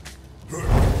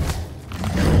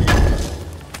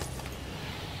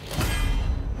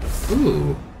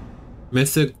 Ooh.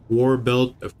 Mystic War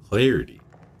Belt of Clarity.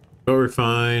 Well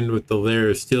refined with the layer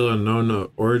of steel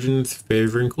unknown origins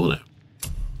favoring cooldown.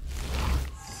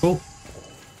 Cool.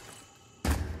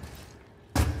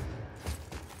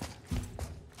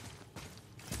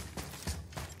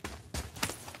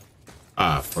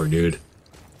 Ah, poor dude.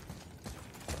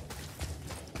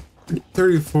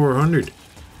 3,400.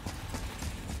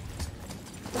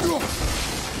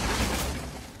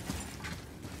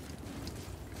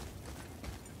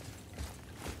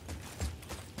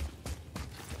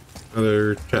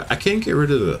 I can't get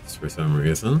rid of this for some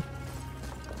reason.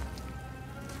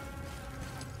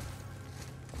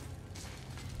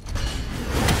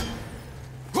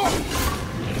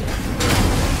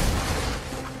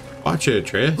 Watch it,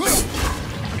 Trace.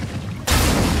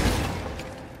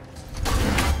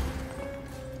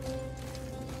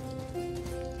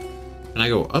 Can I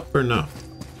go up or no?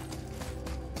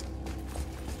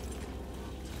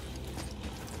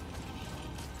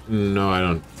 No, I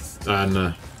don't.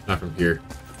 No, not from here.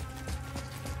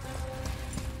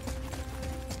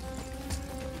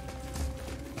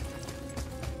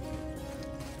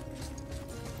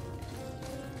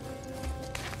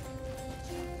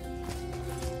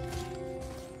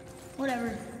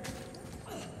 Whatever.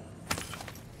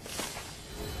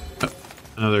 Oh,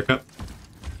 another cup.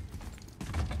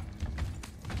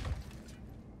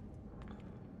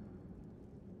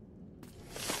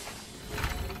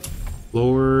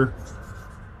 Floor.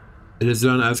 It is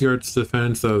done. Asgard's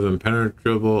defense of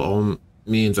impenetrable all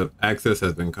means of access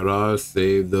has been cut off,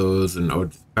 save those in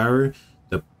Odin's power.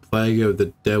 The plague of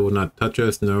the dead will not touch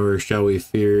us, nor shall we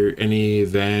fear any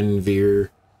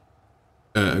Vanir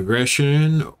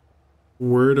aggression.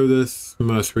 Word of this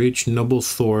must reach noble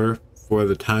Thor, for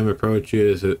the time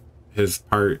approaches his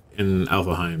part in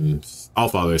Alfheim's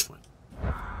Allfather's plan.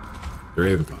 The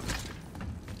Ravenfather.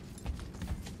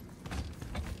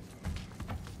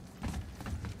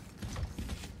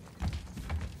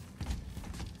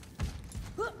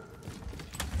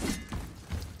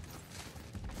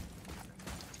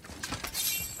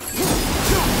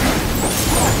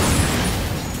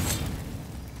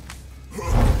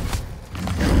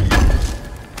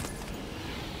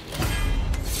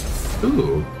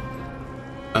 Ooh.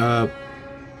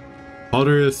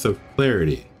 Altarus of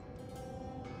Clarity.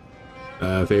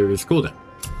 Favors cooldown.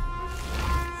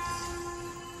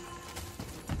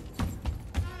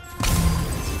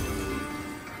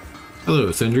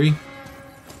 Hello, Sindri.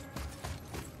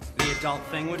 The adult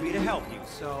thing would be to help you,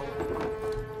 so...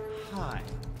 Hi.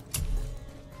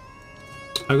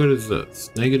 How good is this?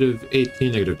 Negative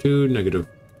 18, negative 2, negative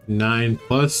 9,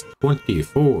 plus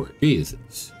 24.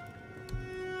 Jesus.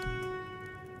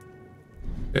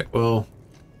 Okay, well...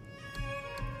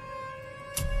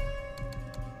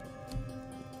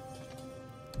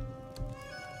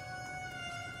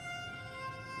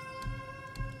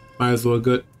 Might as well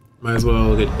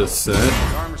get this set.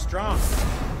 Your armor's strong.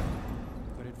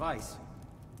 Good advice.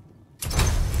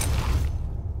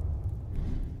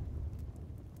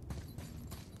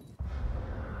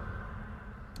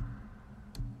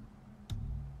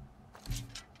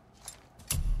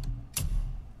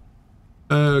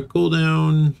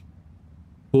 Cooldown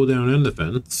and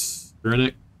defense.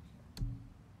 Renick.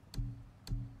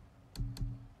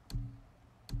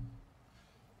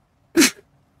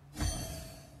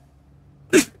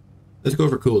 Let's go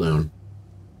for cooldown.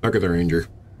 Look at the ranger.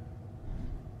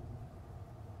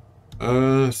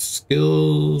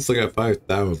 Skills. I got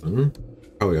 5,000.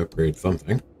 Probably upgrade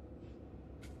something.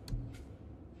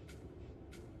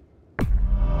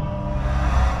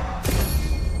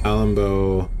 Allen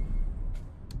bow.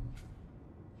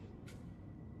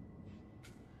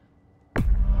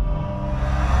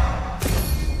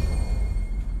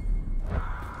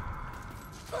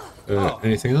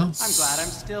 Anything else? I'm glad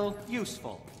I'm still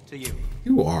useful to you.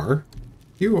 You are.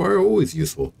 You are always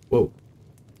useful. Whoa.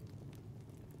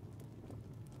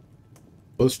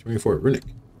 Plus 24. Runic.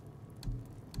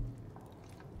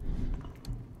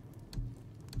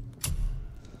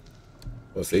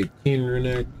 Plus 18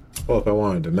 runic. Well, if I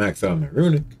wanted to max out my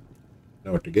runic,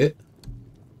 know what to get.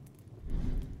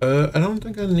 I don't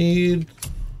think I need...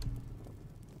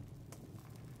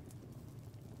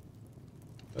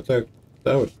 That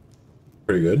was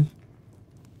pretty good.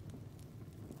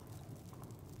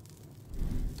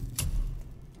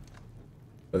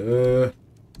 I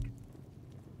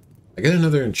get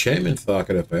another enchantment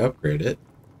socket if I upgrade it.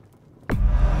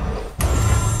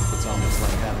 It's almost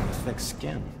like having a thick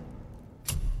skin.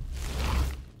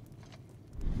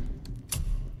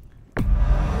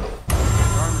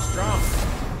 Arm strong.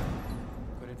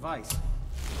 Good advice.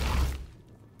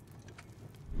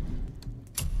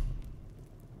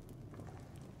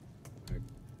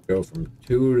 Go from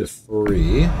 2 to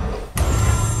 3.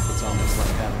 It's almost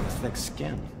like having a thick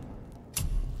skin.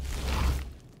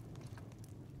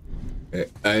 Okay,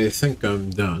 I think I'm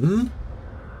done.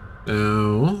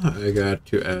 Now I got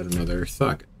to add another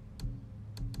socket.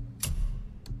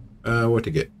 What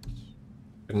to get?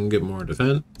 I can get more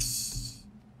defense,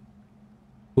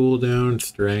 cooldown,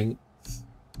 strength.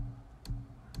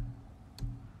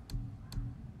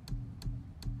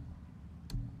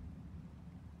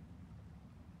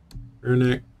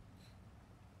 Runic,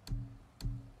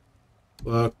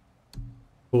 luck,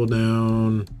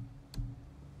 cooldown.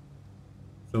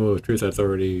 Some of the truth that's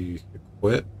already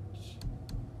equipped.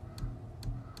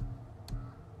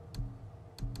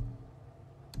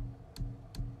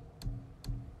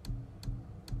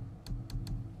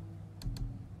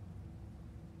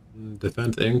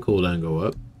 Defense and cooldown go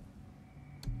up.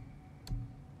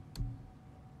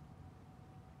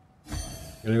 I'm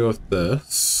gonna go with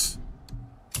this.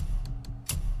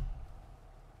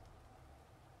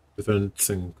 Defense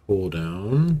and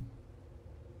cooldown.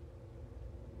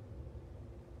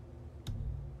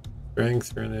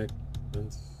 Strength, runic,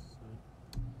 defense.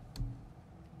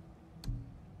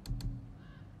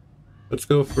 Let's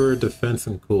go for defense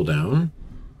and cooldown.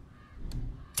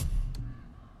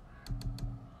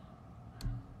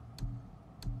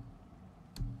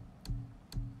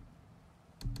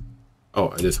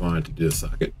 Oh, I just wanted to do a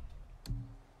socket.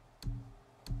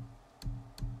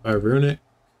 5 runic,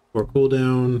 4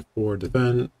 cooldown, 4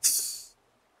 defense,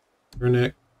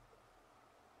 runic.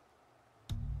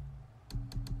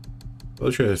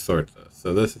 Let's try to sort this.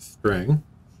 So this is string.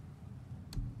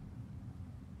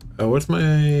 What's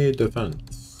my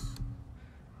defense?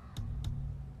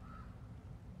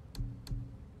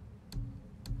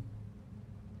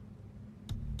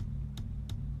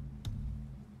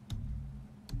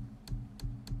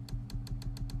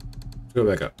 Let's go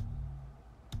back up.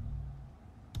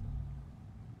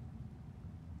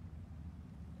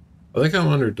 I think I'm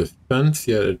under defense,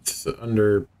 yet it's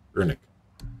under runic.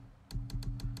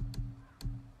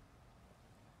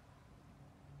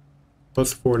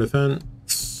 Plus 4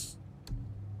 defense.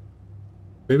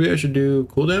 Maybe I should do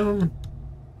cooldown?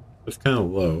 It's kind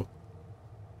of low.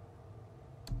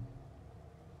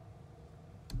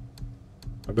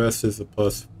 My best is a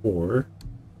plus 4.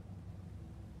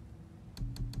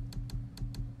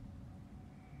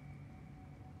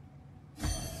 Yeah,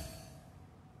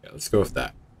 let's go with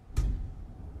that.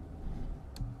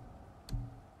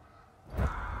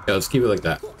 Yeah, let's keep it like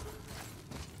that.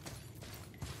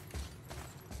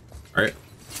 Alright.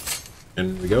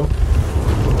 And we go.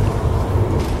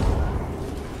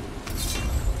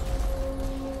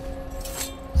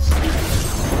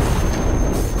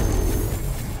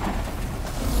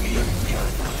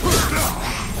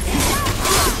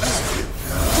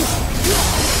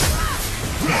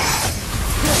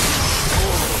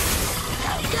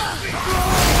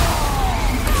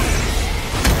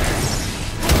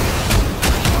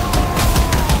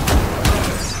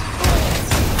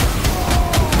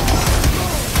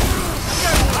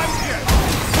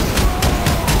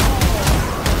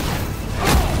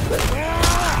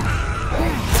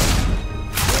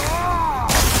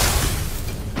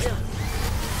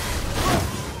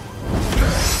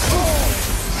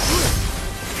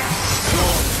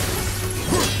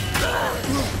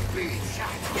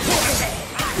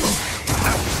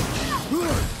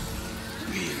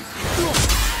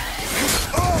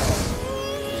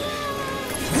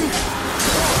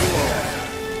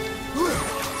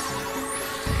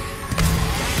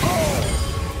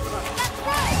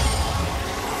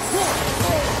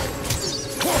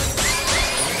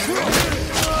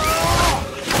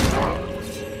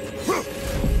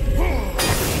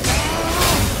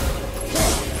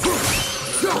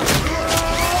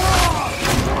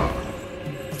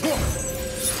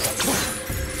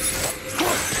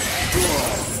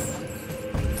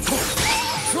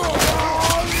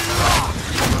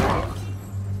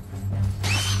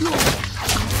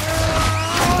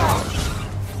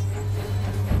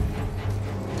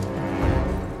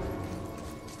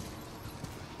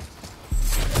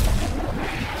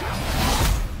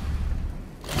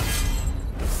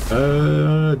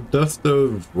 Dust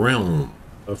of Realm.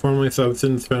 A formerly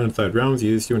substance found inside realms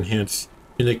used to enhance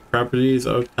unique properties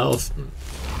of talismans.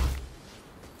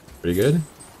 Pretty good.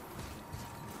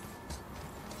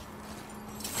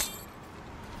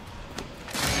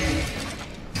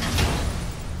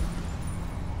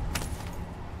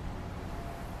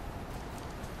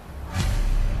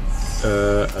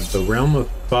 The Realm of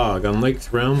Fog on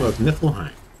Lake's Realm of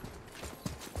Niflheim.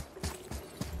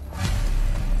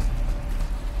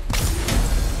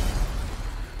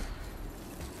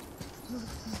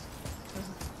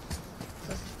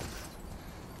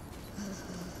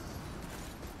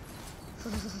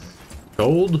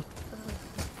 Gold?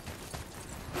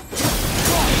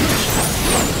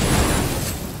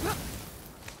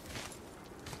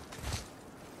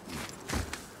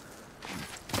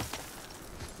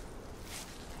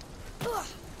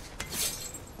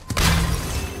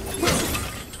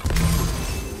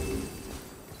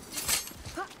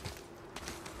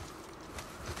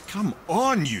 Come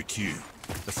on, you two.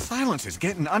 The silence is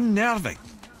getting unnerving.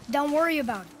 Don't worry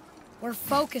about it. We're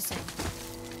focusing.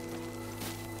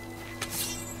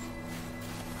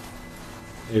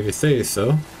 If you say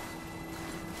so.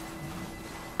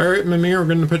 Alright, Mimir, we're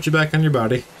gonna put you back on your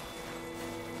body.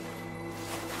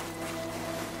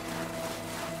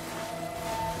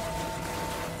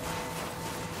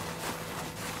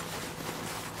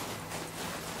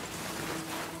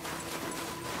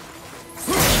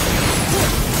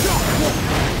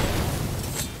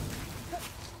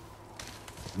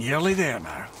 Nearly there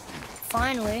now.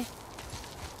 Finally.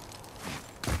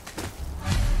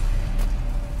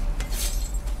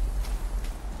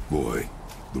 Boy,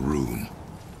 the rune.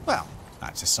 Well,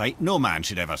 that's a sight no man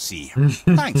should ever see.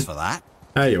 Thanks for that.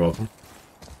 Ah, you're welcome.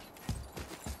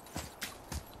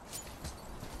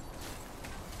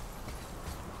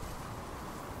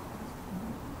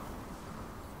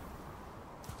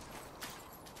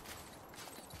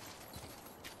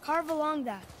 Carve along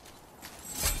that.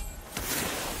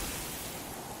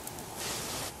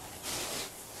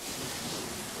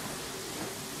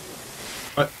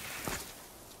 What?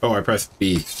 Oh, I pressed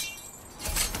B.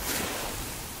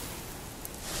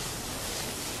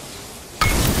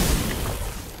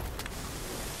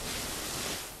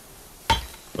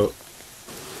 Oh.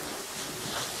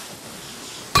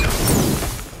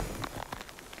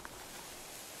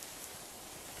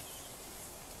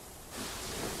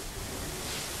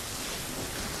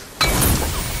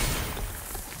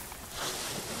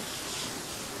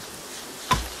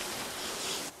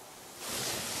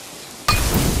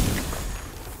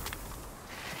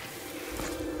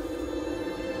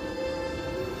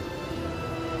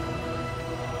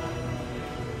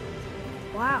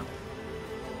 Wow.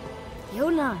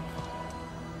 Jotunheim.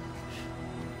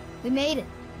 We made it.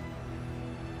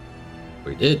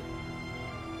 We did.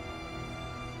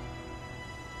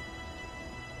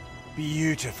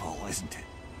 Beautiful, isn't it?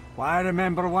 Why, I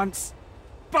remember once...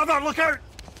 Brother, look out!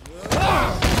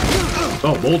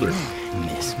 Oh, Boulder.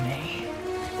 Miss me?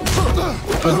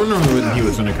 I was wondering when he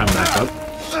was going to come back up.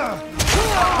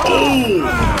 Oh!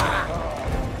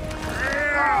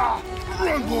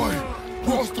 Run, boy!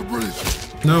 Cross the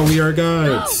bridge! No, we are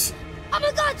gods. No! I'm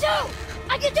a god too!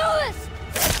 I can do this!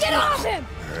 Get off him!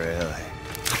 Really?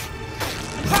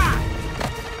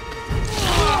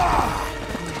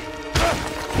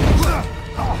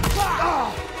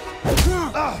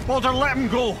 Walter, let him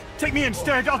go! Take me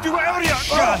instead, I'll do whatever you...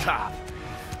 Shut up!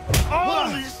 All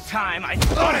this time, I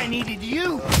thought I needed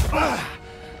you. But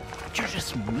you're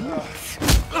just meat.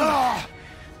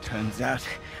 Turns out,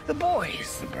 the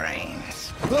boy's the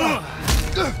brains.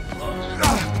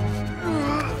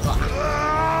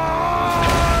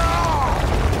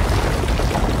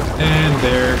 And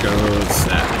there goes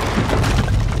that.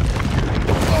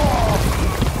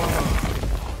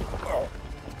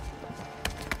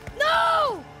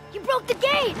 No! You broke the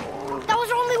gate! That was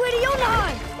our only way to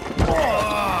Jotunheim!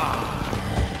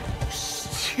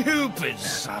 Stupid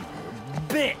son of a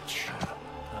bitch.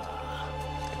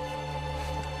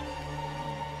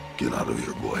 Get out of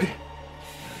here, boy.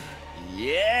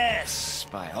 Yes,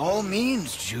 by all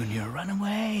means, Junior, run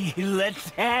away. Let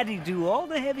Daddy do all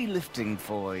the heavy lifting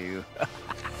for you.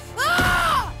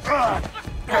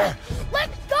 Let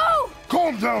go!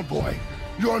 Calm down, boy.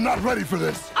 You are not ready for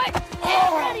this. I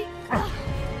am ready!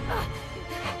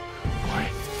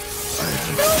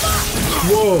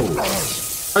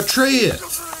 Whoa!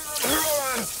 Atreus!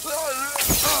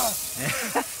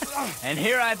 And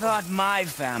here I thought my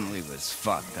family was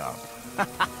fucked up.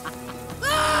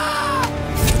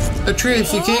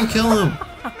 Atreus, you can't kill him!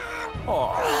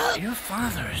 Oh, your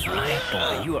father is right,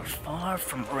 boy. You are far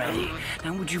from ready.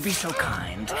 Now would you be so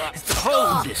kind as to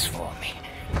hold this for me?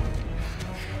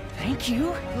 Thank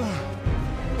you.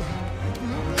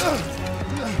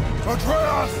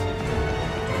 Atreus!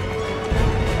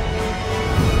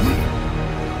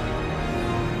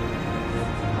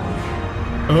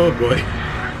 Oh boy.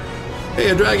 Hey,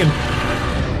 a dragon.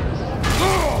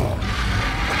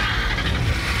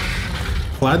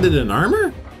 Clad in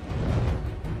armor?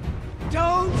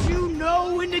 Don't you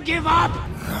know when to give up?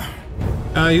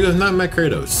 You have not met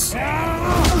Kratos.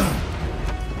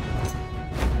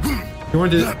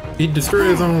 He destroyed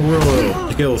his own world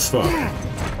to kill his fuck.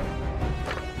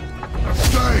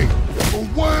 Stay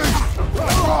away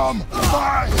from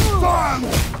my son!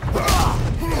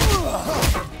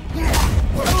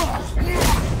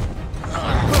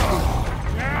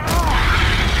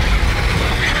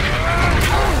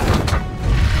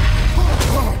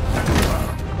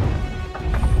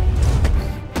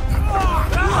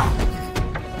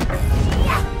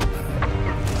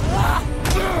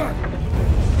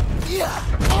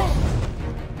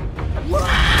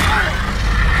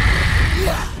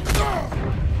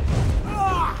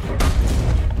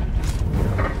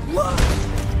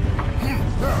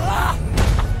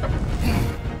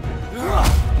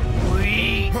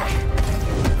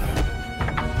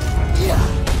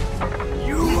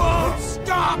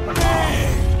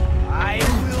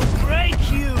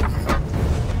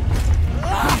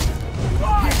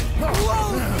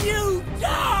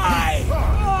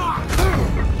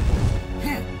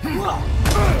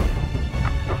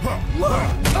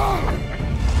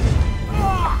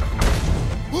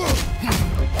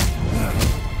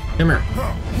 Come here.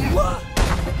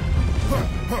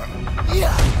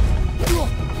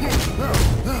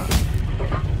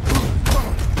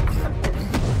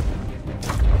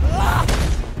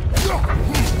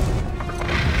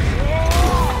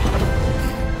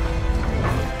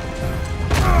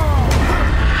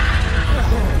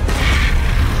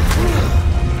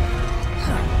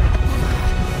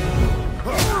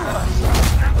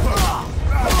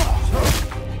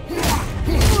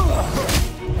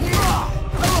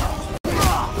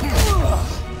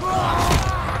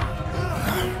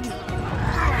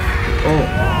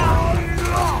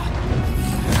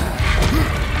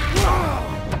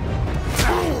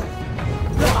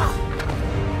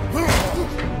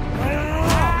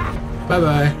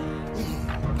 Bye-bye.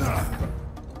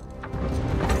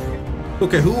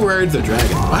 Okay, who rides the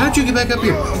dragon? Why don't you get back up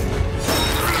here?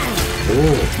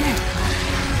 Oh.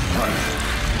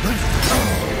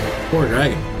 Poor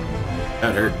dragon.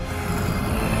 That hurt.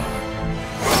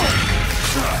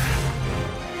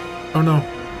 Oh no.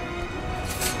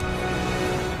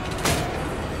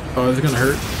 Oh, is it gonna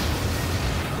hurt?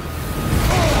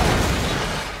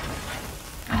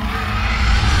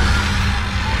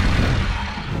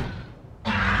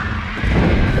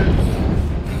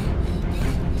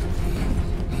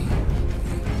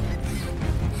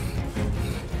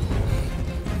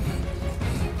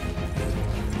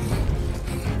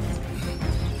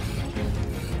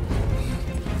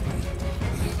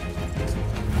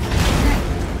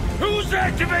 Who's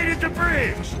activated the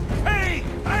bridge? Hey,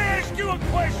 I asked you a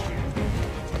question.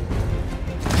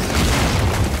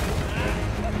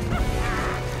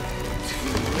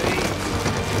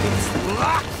 It's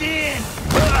locked in.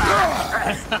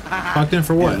 Locked in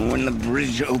for what? And when the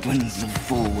bridge opens, the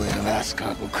full weight of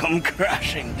Asgard will come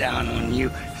crashing down on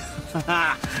you.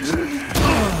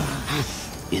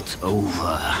 It's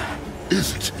over.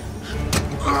 Is it?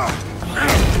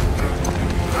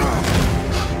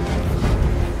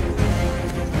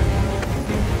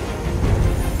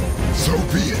 So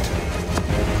be it.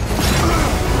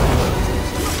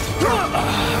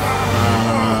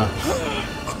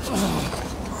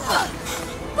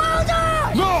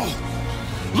 No!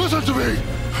 Listen to me!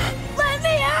 Let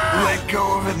me out! Let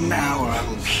go of it now or I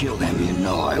will kill him. You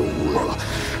know I will.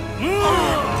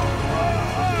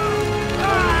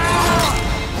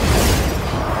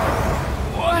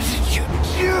 What did you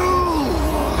do?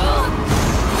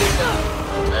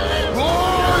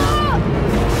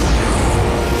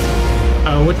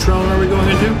 What realm are we going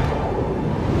into?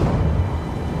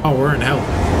 Oh, we're in hell.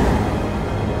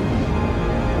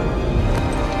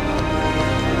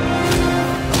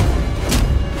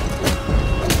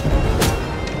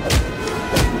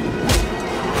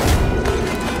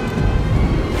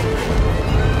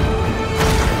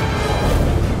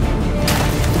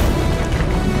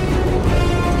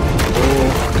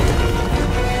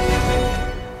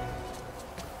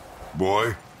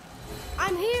 Boy,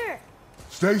 I'm here.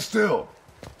 stay still.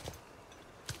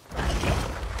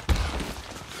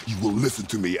 You will listen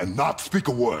to me and not speak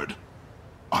a word.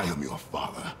 I am your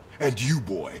father, and you,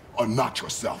 boy, are not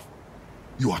yourself.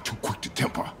 You are too quick to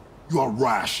temper. You are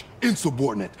rash,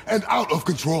 insubordinate, and out of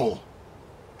control.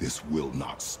 This will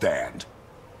not stand.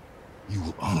 You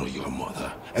will honor your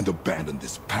mother and abandon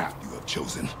this path you have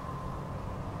chosen.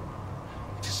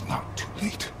 It is not too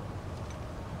late.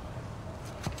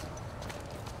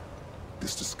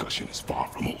 This discussion is far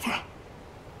from over.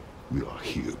 We are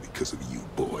here because of you,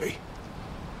 boy.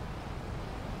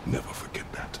 Never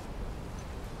forget that.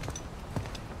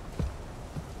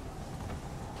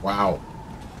 Wow.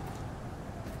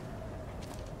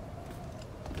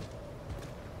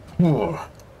 Oh.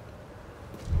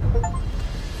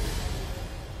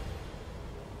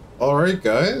 Alright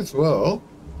guys, well,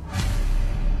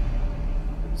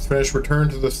 let's finish Return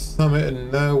to the Summit,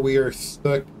 and now we are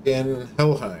stuck in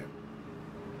Helheim.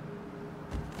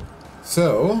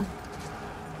 So,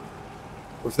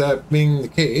 with that being the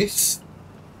case,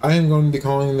 I am going to be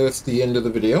calling this the end of the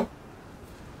video.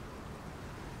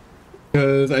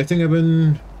 Because I think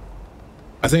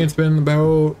it's been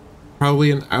about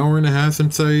probably an hour and a half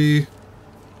since I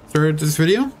started this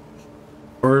video.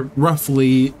 Or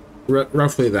roughly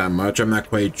that much. I'm not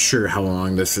quite sure how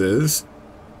long this is.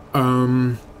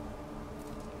 But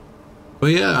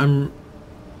yeah, I'm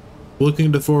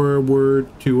looking forward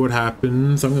to what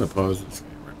happens. I'm going to pause this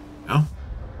game right now.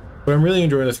 But I'm really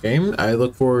enjoying this game. I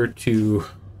look forward to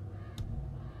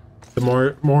the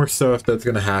more stuff that's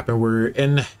going to happen. We're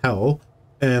in Hell.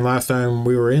 And last time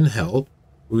we were in Hell,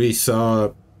 we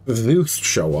saw Zeus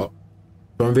show up.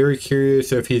 So I'm very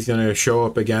curious if he's going to show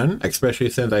up again. Especially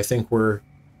since I think we're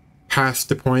past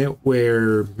the point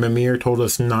where Mimir told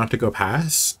us not to go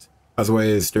past.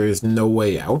 Otherwise, there is no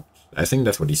way out. I think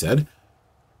that's what he said.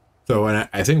 So, and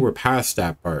I think we're past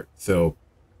that part. So,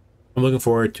 I'm looking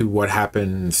forward to what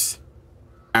happens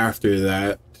after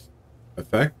that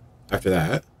effect. After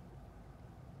that.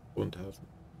 1,000.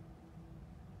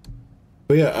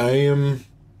 But yeah, I'm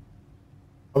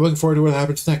looking forward to what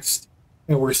happens next.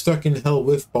 And we're stuck in Hell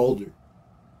with Baldur.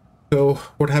 So,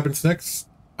 what happens next?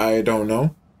 I don't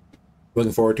know.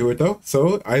 Looking forward to it though.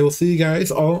 So I will see you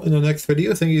guys all in the next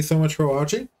video. Thank you so much for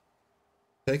watching.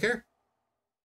 Take care.